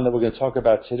second one that we're going to talk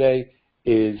about today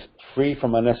is free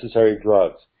from unnecessary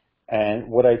drugs. And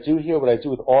what I do here, what I do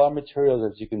with all our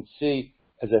materials, as you can see,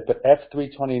 is I put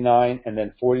F329 and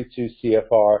then 42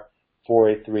 CFR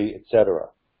 483, etc.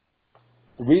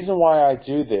 The reason why I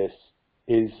do this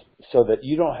is so that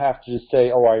you don't have to just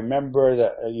say, oh, I remember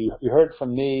that you heard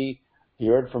from me,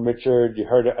 you heard from Richard, you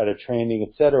heard it at a training,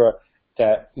 etc.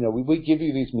 That, we give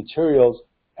you these materials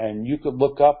and you could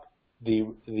look up the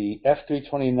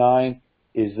F329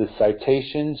 is the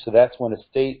citation. So that's when a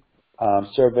state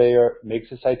surveyor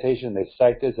makes a citation. They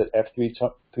cite this at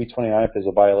F329 if there's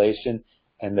a violation.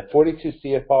 And the 42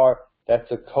 CFR,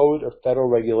 that's a code of federal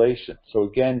regulation. So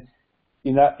again,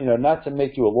 not to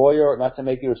make you a lawyer, not to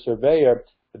make you a surveyor,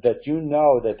 but that you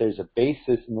know that there's a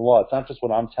basis in the law. It's not just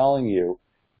what I'm telling you,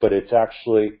 but it's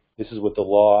actually, this is what the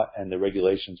law and the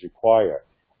regulations require.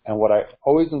 And what I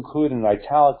always include in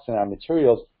italics in our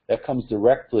materials, that comes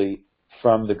directly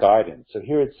from the guidance. So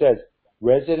here it says,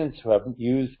 residents who have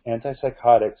used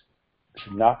antipsychotics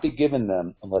should not be given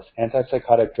them unless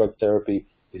antipsychotic drug therapy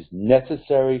is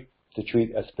necessary to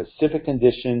treat a specific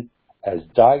condition as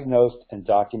diagnosed and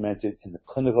documented in the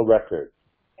clinical record.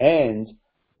 And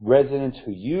residents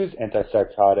who use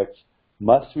antipsychotics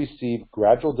must receive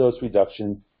gradual dose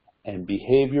reduction and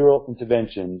behavioral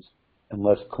interventions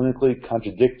unless clinically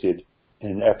contradicted in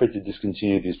an effort to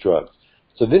discontinue these drugs.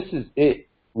 So this is it,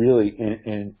 really,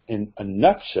 in a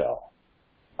nutshell.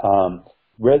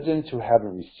 Residents who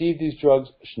haven't received these drugs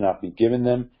should not be given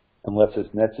them unless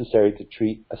it's necessary to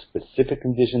treat a specific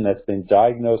condition that's been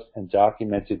diagnosed and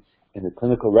documented in the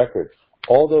clinical record.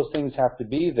 All those things have to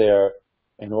be there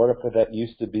in order for that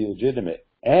use to be legitimate.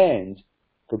 And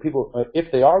for people,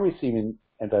 if they are receiving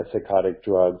antipsychotic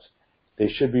drugs, they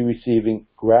should be receiving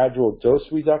gradual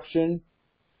dose reduction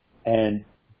and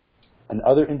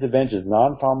other interventions,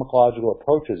 non-pharmacological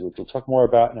approaches, which we'll talk more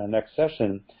about in our next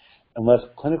session, unless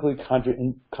clinically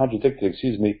contradicted,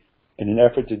 in an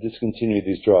effort to discontinue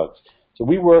these drugs. So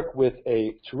we work with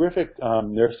a terrific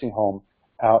nursing home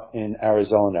out in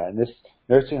Arizona. And this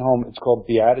nursing home, it's called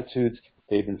Beatitudes.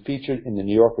 They've been featured in the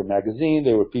New Yorker magazine.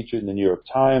 They were featured in the New York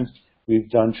Times. We've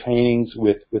done trainings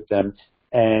with them.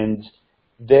 And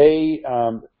they,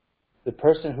 the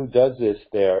person who does this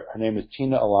there, her name is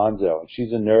Tina Alonzo, and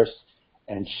she's a nurse.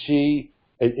 And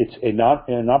it's a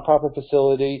nonprofit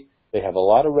facility. They have a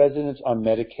lot of residents on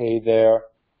Medicaid there.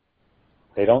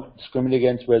 They don't discriminate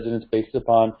against residents based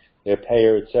upon their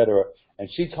payer, etc. And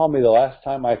she told me the last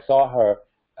time I saw her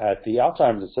at the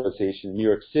Alzheimer's Association in New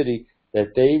York City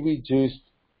that they reduced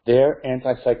their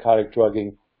antipsychotic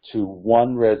drugging to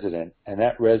 1 resident, and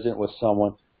that resident was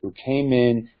someone who came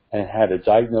in and had a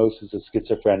diagnosis of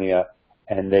schizophrenia,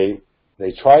 and they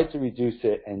tried to reduce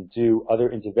it and do other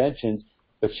interventions,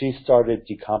 but she started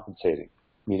decompensating,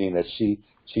 meaning that she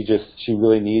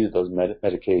really needed those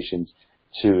medications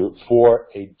for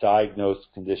a diagnosed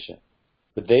condition.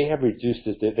 But they have reduced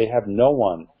it. They have no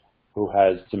one who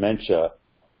has dementia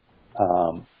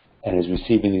and is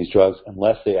receiving these drugs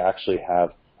unless they actually have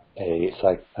a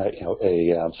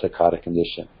psychotic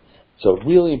condition. So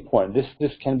really important.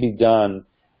 This can be done,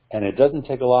 and it doesn't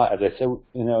take a lot. As I said,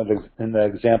 in the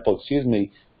example,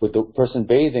 with the person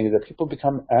bathing, is that people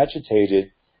become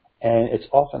agitated, and it's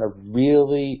often a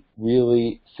really,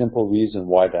 really simple reason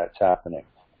why that's happening,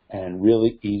 and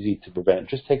really easy to prevent. It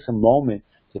just takes a moment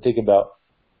to think about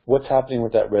what's happening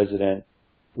with that resident,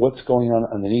 what's going on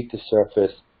underneath the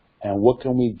surface, and what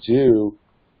can we do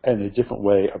in a different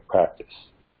way of practice.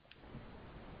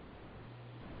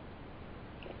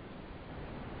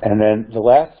 And then the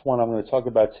last one I'm going to talk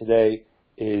about today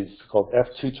is called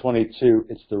F222.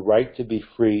 It's the right to be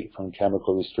free from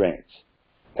chemical restraints.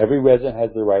 Every resident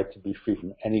has the right to be free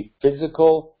from any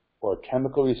physical or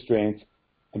chemical restraints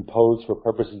imposed for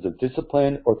purposes of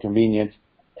discipline or convenience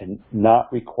and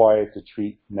not required to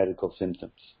treat medical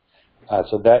symptoms.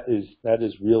 So that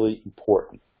is really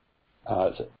important.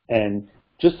 And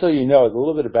just so you know, a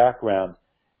little bit of background,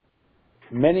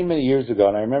 many, many years ago,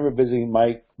 and I remember visiting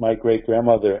my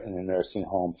great-grandmother in a nursing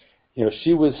home,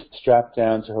 she was strapped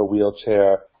down to her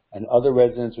wheelchair, and other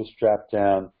residents were strapped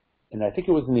down, and I think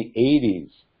it was in the 80s,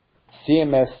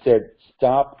 CMS said,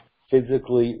 stop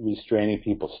physically restraining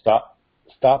people, stop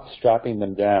strapping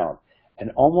them down.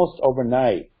 And almost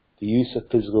overnight, the use of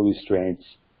physical restraints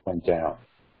went down.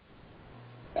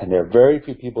 And there are very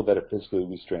few people that are physically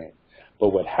restrained. But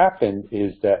what happened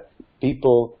is that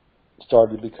people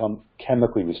started to become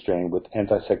chemically restrained with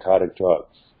antipsychotic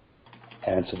drugs.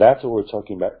 And so that's what we're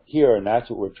talking about here, and that's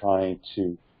what we're trying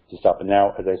to stop. And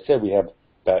now, as I said, we have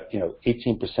about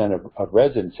 18% of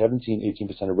residents,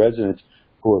 18% of residents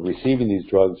who are receiving these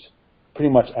drugs pretty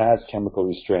much as chemical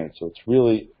restraint. So it's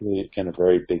really, again, a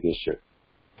very big issue.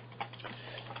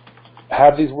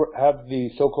 Have the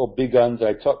so-called big guns.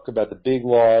 I talked about the big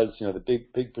laws, the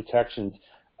big protections,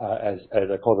 as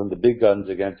I call them, the big guns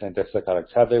against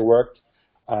antipsychotics. Have they worked?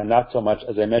 Not so much.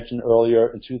 As I mentioned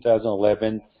earlier, in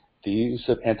 2011, the use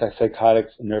of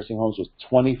antipsychotics in nursing homes was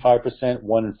 25%,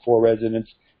 1 in 4 residents.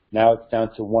 Now it's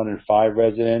down to 1 in 5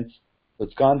 residents. So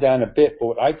it's gone down a bit. But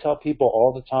what I tell people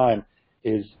all the time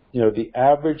is, the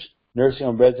average nursing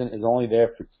home resident is only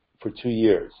there for 2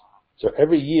 years. So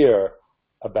every year,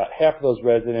 about half of those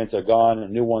residents are gone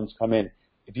and new ones come in.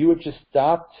 If you just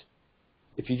stopped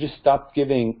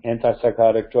giving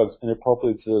antipsychotic drugs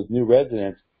inappropriately to those new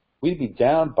residents, we'd be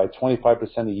down by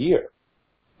 25% a year.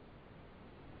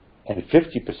 And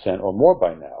 50% or more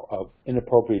by now of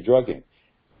inappropriate drugging.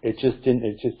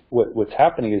 What's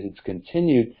happening is it's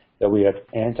continued that we have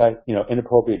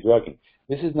inappropriate drugging.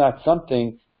 This is not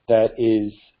something that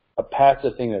is a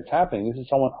passive thing that's happening. This is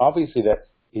someone, obviously, that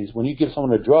is, when you give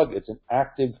someone a drug, it's an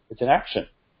action.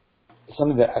 It's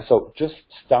something so just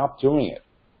stop doing it.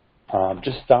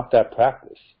 Just stop that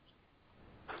practice.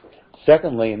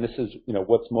 Secondly, and this is,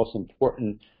 what's most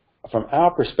important from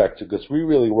our perspective, because we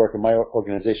really work in my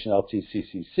organization,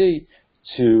 LTCCC,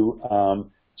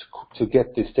 to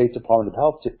get the State Department of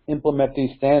Health to implement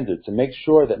these standards, to make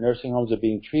sure that nursing homes are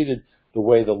being treated the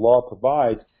way the law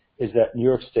provides, is that New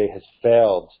York State has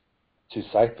failed to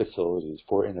cite facilities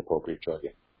for inappropriate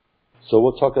drugging. So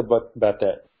we'll talk about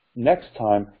that next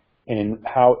time, and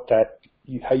how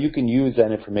you can use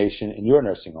that information in your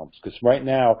nursing homes. Because right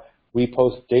now, we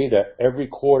post data every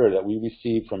quarter that we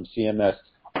receive from CMS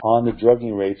on the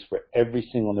drugging rates for every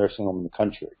single nursing home in the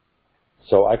country.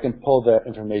 So I can pull that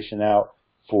information out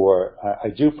I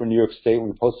do for New York State.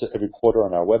 We post it every quarter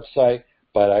on our website,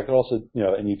 but I can also,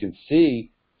 and you can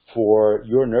see for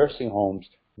your nursing homes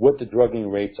what the drugging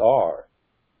rates are,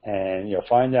 and,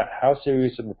 find out how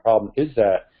serious of a problem is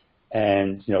that,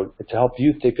 and, to help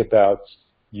you think about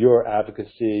your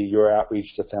advocacy, your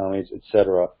outreach to families, et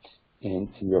cetera, in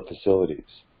your facilities.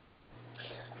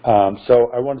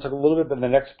 So I want to talk a little bit about the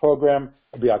next program.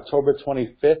 It'll be October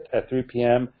 25th at 3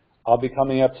 p.m. I'll be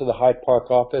coming up to the Hyde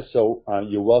Park office, so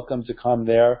you're welcome to come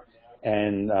there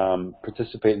and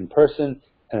participate in person.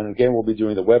 And again, we'll be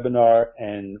doing the webinar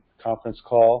and conference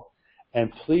call.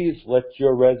 And please let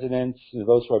your residents,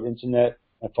 those who have internet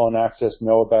and phone access,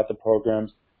 know about the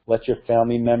programs. Let your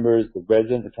family members, the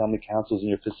resident and family councils in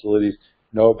your facilities,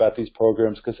 know about these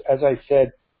programs. Because as I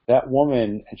said, that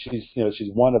woman, and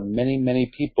she's one of many, many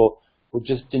people who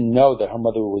just didn't know that her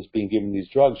mother was being given these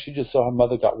drugs. She just saw her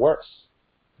mother got worse.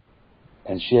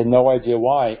 And she had no idea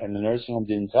why, and the nursing home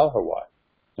didn't tell her why.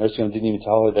 The nursing home didn't even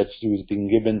tell her that she was being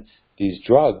given these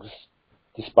drugs,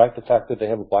 despite the fact that they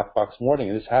have a black box warning.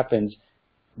 And this happens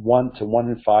 1 to 1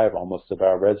 in 5 almost of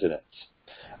our residents.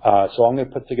 So I'm going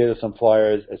to put together some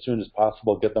flyers as soon as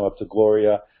possible, get them up to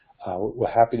Gloria. We're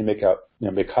happy to make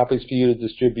copies for you to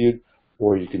distribute,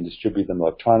 or you can distribute them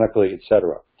electronically,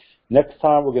 etc. Next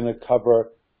time, we're going to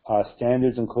cover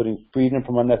standards including freedom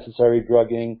from unnecessary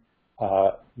drugging,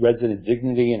 resident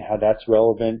dignity and how that's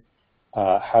relevant,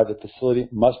 how the facility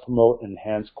must promote and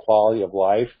enhance quality of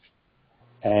life,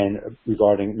 and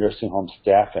regarding nursing home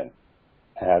staffing.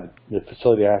 The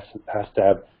facility has to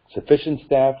have sufficient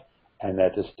staff, and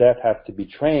that the staff has to be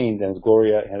trained, and as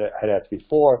Gloria had asked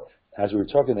before, as we were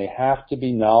talking, they have to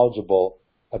be knowledgeable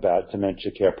about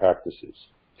dementia care practices.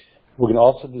 We're going to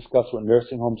also discuss what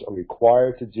nursing homes are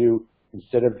required to do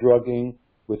instead of drugging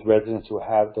with residents who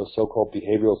have those so-called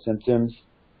behavioral symptoms.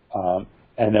 And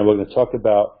then we're going to talk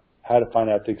about how to find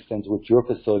out the extent to which your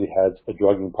facility has a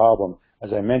drugging problem.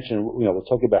 As I mentioned, we'll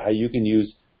talk about how you can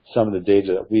use some of the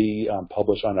data that we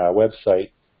publish on our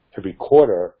website every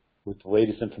quarter with the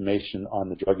latest information on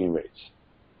the drugging rates.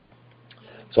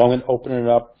 So I'm going to open it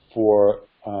up for,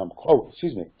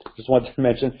 just wanted to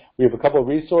mention, we have a couple of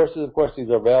resources. Of course, these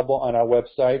are available on our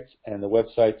websites, and the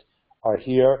websites are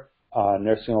here,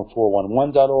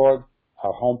 nursingHome411.org.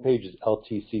 Our homepage is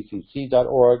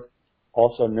ltccc.org.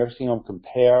 Also, Nursing Home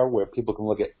Compare, where people can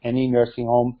look at any nursing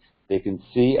home. They can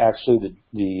see actually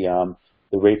the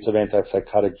the rates of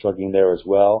antipsychotic drugging there as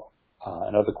well.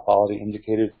 And other quality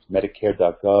indicators,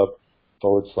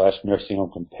 medicare.gov/nursing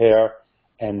home compare.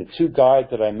 And the two guides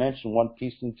that I mentioned, one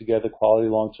piecing together quality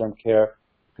long-term care,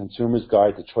 Consumer's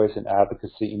Guide to Choice and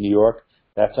Advocacy in New York.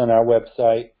 That's on our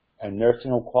website. And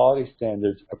Nursing Home Quality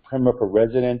Standards, a primer for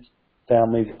residents,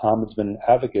 families, ombudsmen, and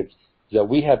advocates, that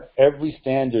we have every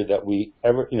standard that we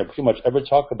ever, pretty much ever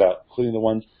talk about, including the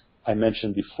ones I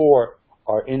mentioned before,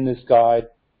 are in this guide.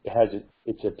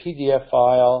 It's a PDF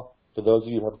file for those of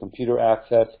you who have computer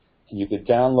access, and you could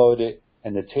download it.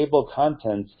 And the table of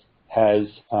contents has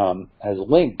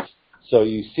links. So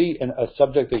you see a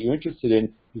subject that you're interested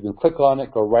in, you can click on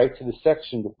it, go right to the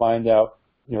section to find out,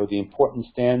 the important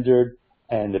standard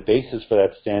and the basis for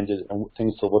that standard and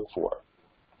things to look for.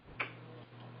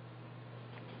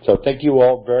 So thank you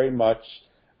all very much.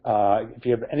 If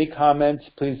you have any comments,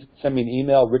 please send me an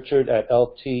email,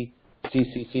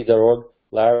 richard@ltccc.org,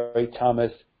 Larry,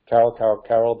 Thomas,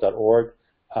 Carol.org,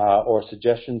 or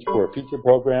suggestions for a future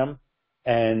program.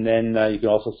 And then you can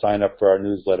also sign up for our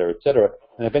newsletter, etc.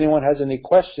 And if anyone has any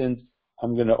questions,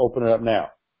 I'm going to open it up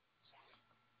now.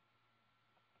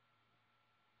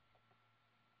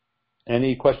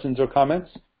 Any questions or comments?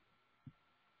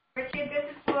 Richard, this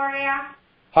is Gloria.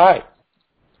 Hi.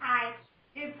 Hi.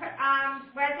 Do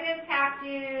residents have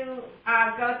to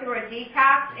go through a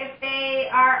detox if they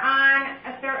are on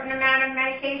a certain amount of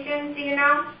medication? Do you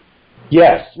know?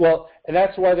 Yes. Well, and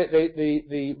that's why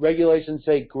the regulations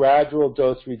say gradual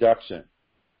dose reduction.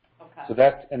 Okay. So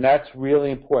that's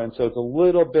really important. So it's a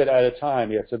little bit at a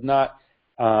time. Yes, if not,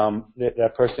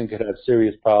 that person could have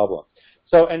serious problems.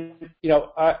 So, and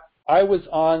I was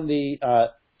on the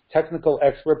technical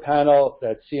expert panel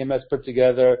that CMS put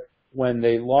together when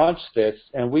they launched this,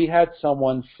 and we had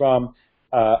someone from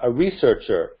a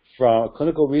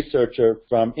clinical researcher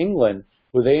from England,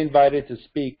 who they invited to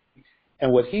speak.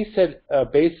 And what he said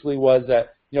basically was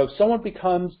that, if someone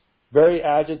becomes very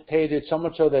agitated, so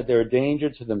much so that they're a danger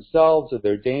to themselves or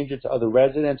they're a danger to other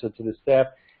residents or to the staff,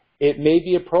 it may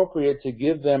be appropriate to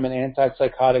give them an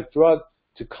antipsychotic drug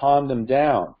to calm them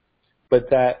down.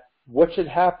 But that what should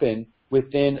happen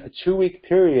within a 2-week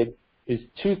period is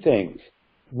two things.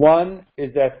 One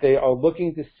is that they are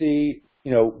looking to see,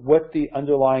 what the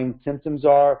underlying symptoms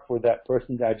are for that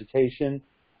person's agitation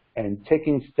and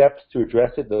taking steps to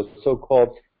address it, those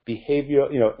so-called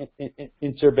behavioral,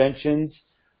 interventions,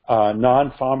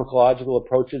 non-pharmacological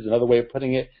approaches, another way of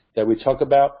putting it, that we talk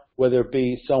about, whether it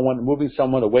be moving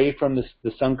someone away from the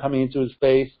sun coming into his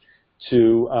face,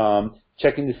 to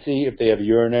checking to see if they have a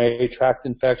urinary tract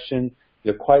infection.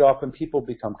 Quite often people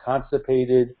become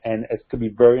constipated, and it could be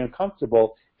very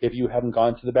uncomfortable if you haven't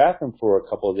gone to the bathroom for a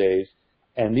couple of days.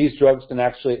 And these drugs can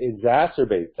actually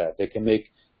exacerbate that. They can make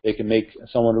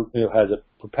someone who has a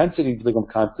propensity to become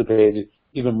constipated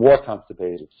even more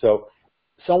constipated. So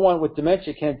someone with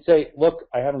dementia can't say, look,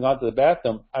 I haven't gone to the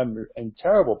bathroom, I'm in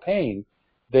terrible pain.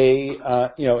 They,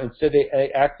 instead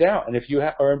they act out. And if you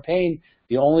are in pain,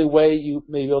 the only way you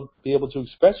may be able to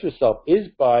express yourself is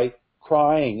by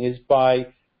crying, is by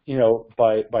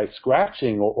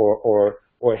scratching or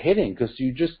hitting, because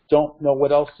you just don't know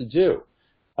what else to do.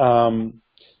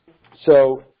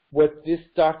 So what this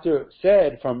doctor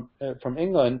said from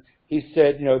England, he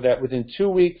said, that within 2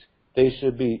 weeks they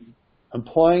should be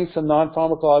employing some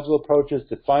non-pharmacological approaches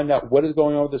to find out what is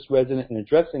going on with this resident and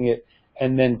addressing it,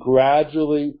 and then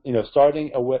gradually,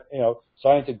 starting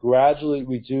to gradually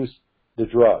reduce the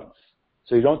drugs.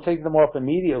 So you don't take them off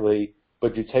immediately,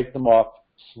 but you take them off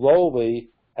slowly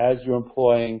as you're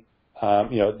employing,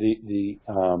 the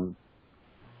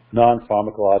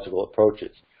non-pharmacological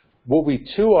approaches. What we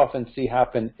too often see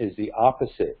happen is the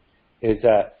opposite, is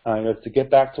that, to get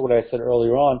back to what I said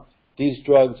earlier on, these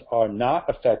drugs are not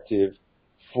effective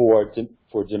for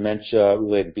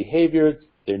dementia-related behaviors.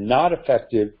 They're not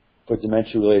effective for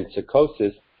dementia-related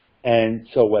psychosis. And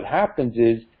so what happens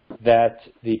is that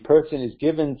the person is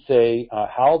given, say,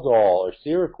 Haldol or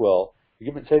Seroquel.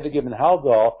 They're given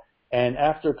Haldol, and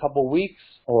after a couple of weeks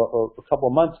or a couple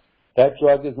of months, that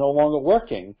drug is no longer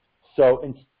working.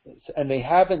 And they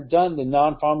haven't done the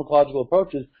non-pharmacological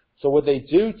approaches, so what they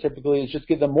do typically is just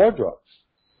give them more drugs.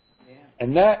 Yeah.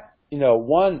 And that,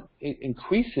 it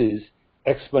increases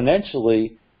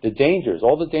exponentially the dangers,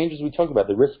 all the dangers we talk about,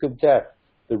 the risk of death,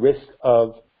 the risk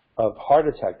of heart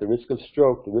attack, the risk of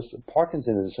stroke, the risk of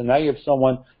Parkinson's. So now you have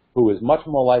someone who is much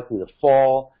more likely to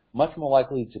fall, much more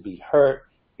likely to be hurt.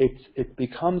 It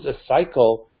becomes a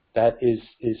cycle that is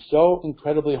so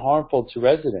incredibly harmful to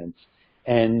residents,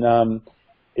 and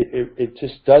it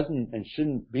just doesn't and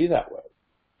shouldn't be that way.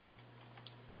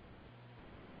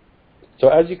 So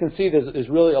as you can see, there's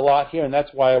really a lot here, and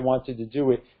that's why I wanted to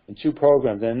do it in 2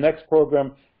 programs. And the next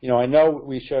program, I know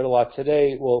we shared a lot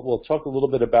today. We'll talk a little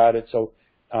bit about it. So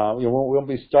we won't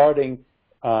be starting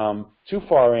too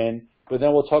far in, but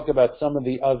then we'll talk about some of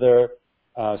the other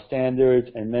standards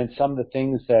and then some of the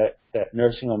things that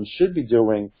nursing homes should be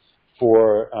doing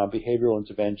for behavioral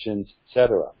interventions, et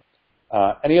cetera.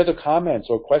 Any other comments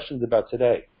or questions about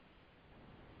today?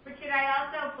 Richard, I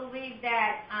also believe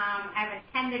that I've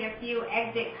attended a few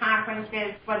exit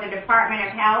conferences for the Department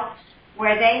of Health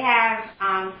where they have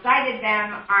cited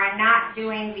them are not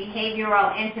doing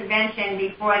behavioral intervention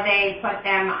before they put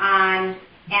them on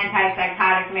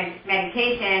antipsychotic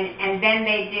medication, and then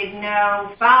they did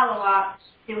no follow-up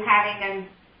to having them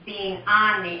being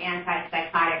on the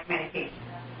antipsychotic medication.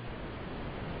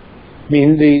 You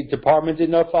mean the department did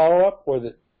no follow-up, or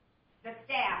the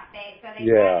staff?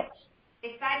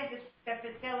 They cited the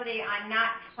facility on not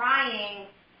trying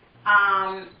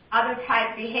other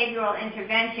type behavioral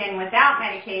intervention without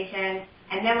medication,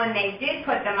 and then when they did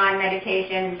put them on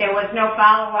medication, there was no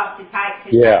follow-up to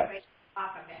titrate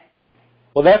off of it.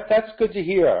 Well, that's good to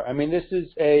hear. I mean, this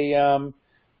is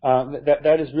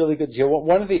that is really good to hear.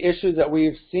 One of the issues that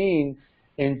we've seen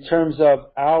in terms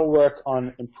of our work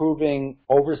on improving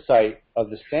oversight of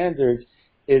the standards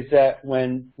is that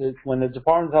when the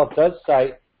Department of Health does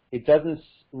cite, it doesn't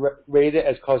rate it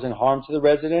as causing harm to the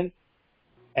resident.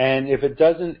 And if it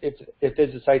doesn't, if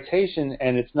there's a citation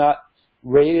and it's not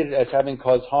rated as having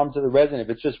caused harm to the resident, if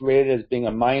it's just rated as being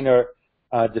a minor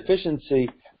deficiency,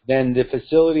 then the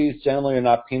facilities generally are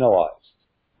not penalized.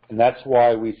 And that's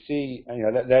why we see,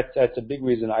 that's a big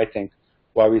reason, I think,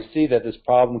 why we see that this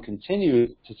problem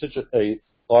continues to such a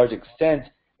large extent,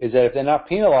 is that if they're not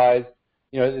penalized,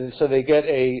 so they get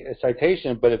a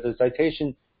citation, but if the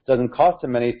citation doesn't cost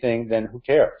them anything, then who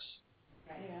cares?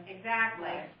 Exactly.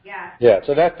 Yeah. Yeah.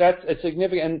 So that's a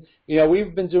significant. And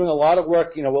we've been doing a lot of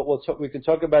work. We can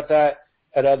talk about that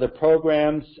at other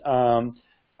programs. Or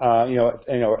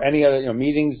any other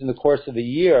meetings in the course of the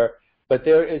year. But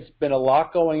there has been a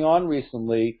lot going on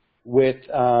recently with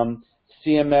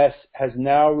CMS has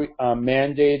now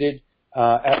mandated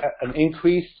an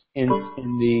increase in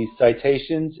the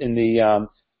citations, in the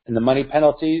money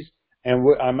penalties, and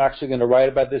I'm actually going to write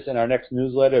about this in our next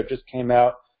newsletter. It just came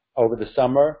out over the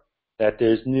summer that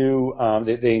there's new.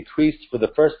 They increased for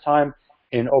the first time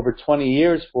in over 20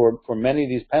 years for many of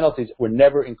these penalties were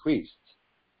never increased.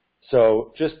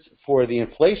 So just for the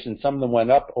inflation, some of them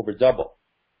went up over double.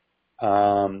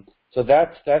 So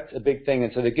that's a big thing.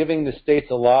 And so they're giving the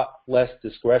states a lot less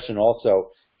discretion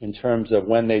also in terms of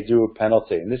when they do a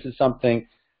penalty. And this is something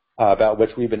about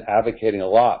which we've been advocating a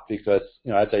lot because,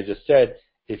 as I just said,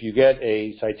 if you get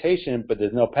a citation but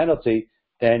there's no penalty,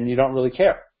 then you don't really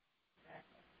care.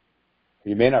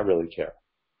 You may not really care.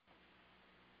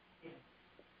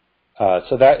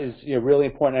 So that is really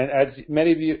important. And as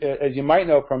many of you, as you might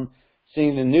know from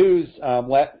seeing the news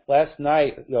last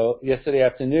night, yesterday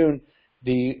afternoon,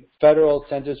 the Federal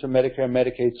Centers for Medicare and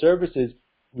Medicaid Services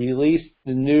released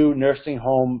the new nursing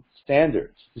home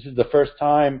standards. This is the first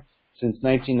time since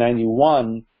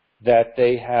 1991 that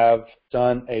they have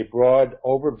done a broad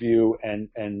overview and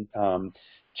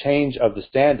change of the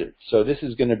standards. So this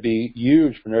is going to be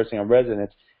huge for nursing home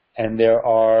residents, and there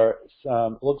are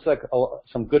looks like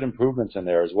some good improvements in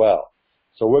there as well.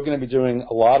 So we're going to be doing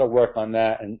a lot of work on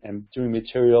that and doing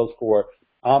materials for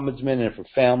ombudsmen and for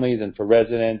families and for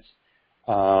residents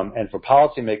and for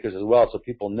policymakers as well, so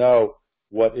people know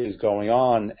what is going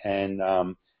on and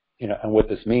and what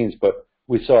this means. But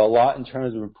we saw a lot in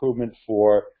terms of improvement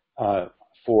for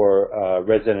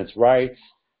residents' rights,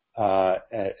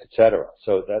 et cetera.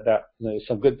 So that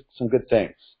some good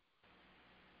things.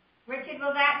 Richard,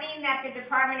 will that mean that the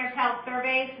Department of Health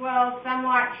surveys will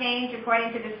somewhat change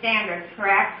according to the standards,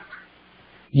 correct?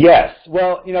 Yes.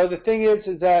 Well, the thing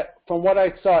is that from what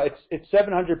I saw, it's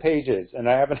 700 pages, and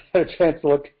I haven't had a chance to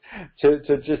look through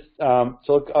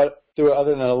it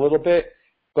other than a little bit.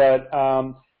 But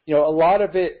a lot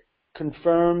of it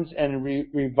confirms and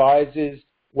revises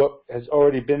what has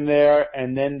already been there,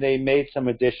 and then they made some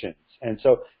additions. And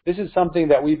so this is something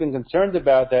that we've been concerned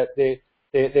about, that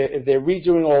if they're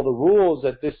redoing all the rules,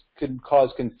 that this could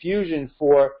cause confusion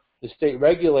for the state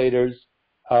regulators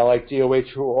like DOH,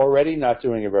 who are already not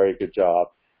doing a very good job.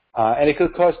 And it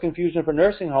could cause confusion for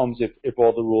nursing homes if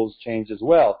all the rules change as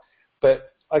well.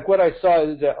 But like what I saw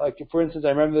is that, like, for instance, I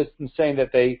remember them saying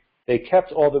that they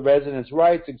kept all the residents'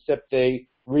 rights except they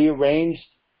rearranged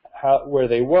where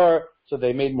they were so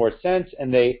they made more sense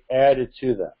and they added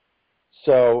to them.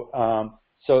 So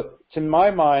to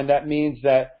my mind, that means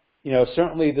that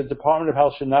certainly the Department of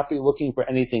Health should not be looking for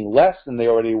anything less than they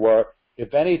already were.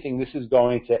 If anything, this is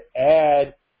going to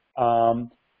add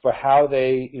for how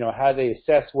they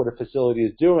assess what a facility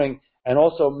is doing, and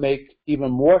also make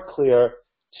even more clear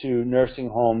to nursing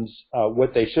homes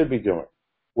what they should be doing,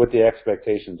 what the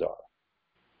expectations are.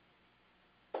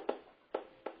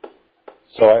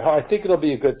 So I think it'll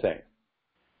be a good thing.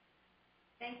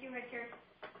 Thank you, Richard.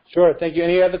 Sure. Thank you.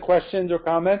 Any other questions or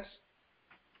comments?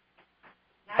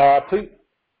 Please.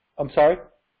 I'm sorry?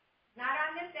 Not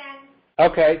on this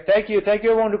end. Okay. Thank you. Thank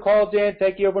you, everyone who called in.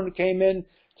 Thank you, everyone who came in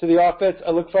to the office.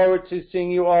 I look forward to seeing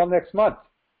you all next month.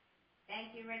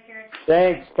 Thank you, Richard.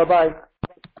 Thanks. Bye-bye.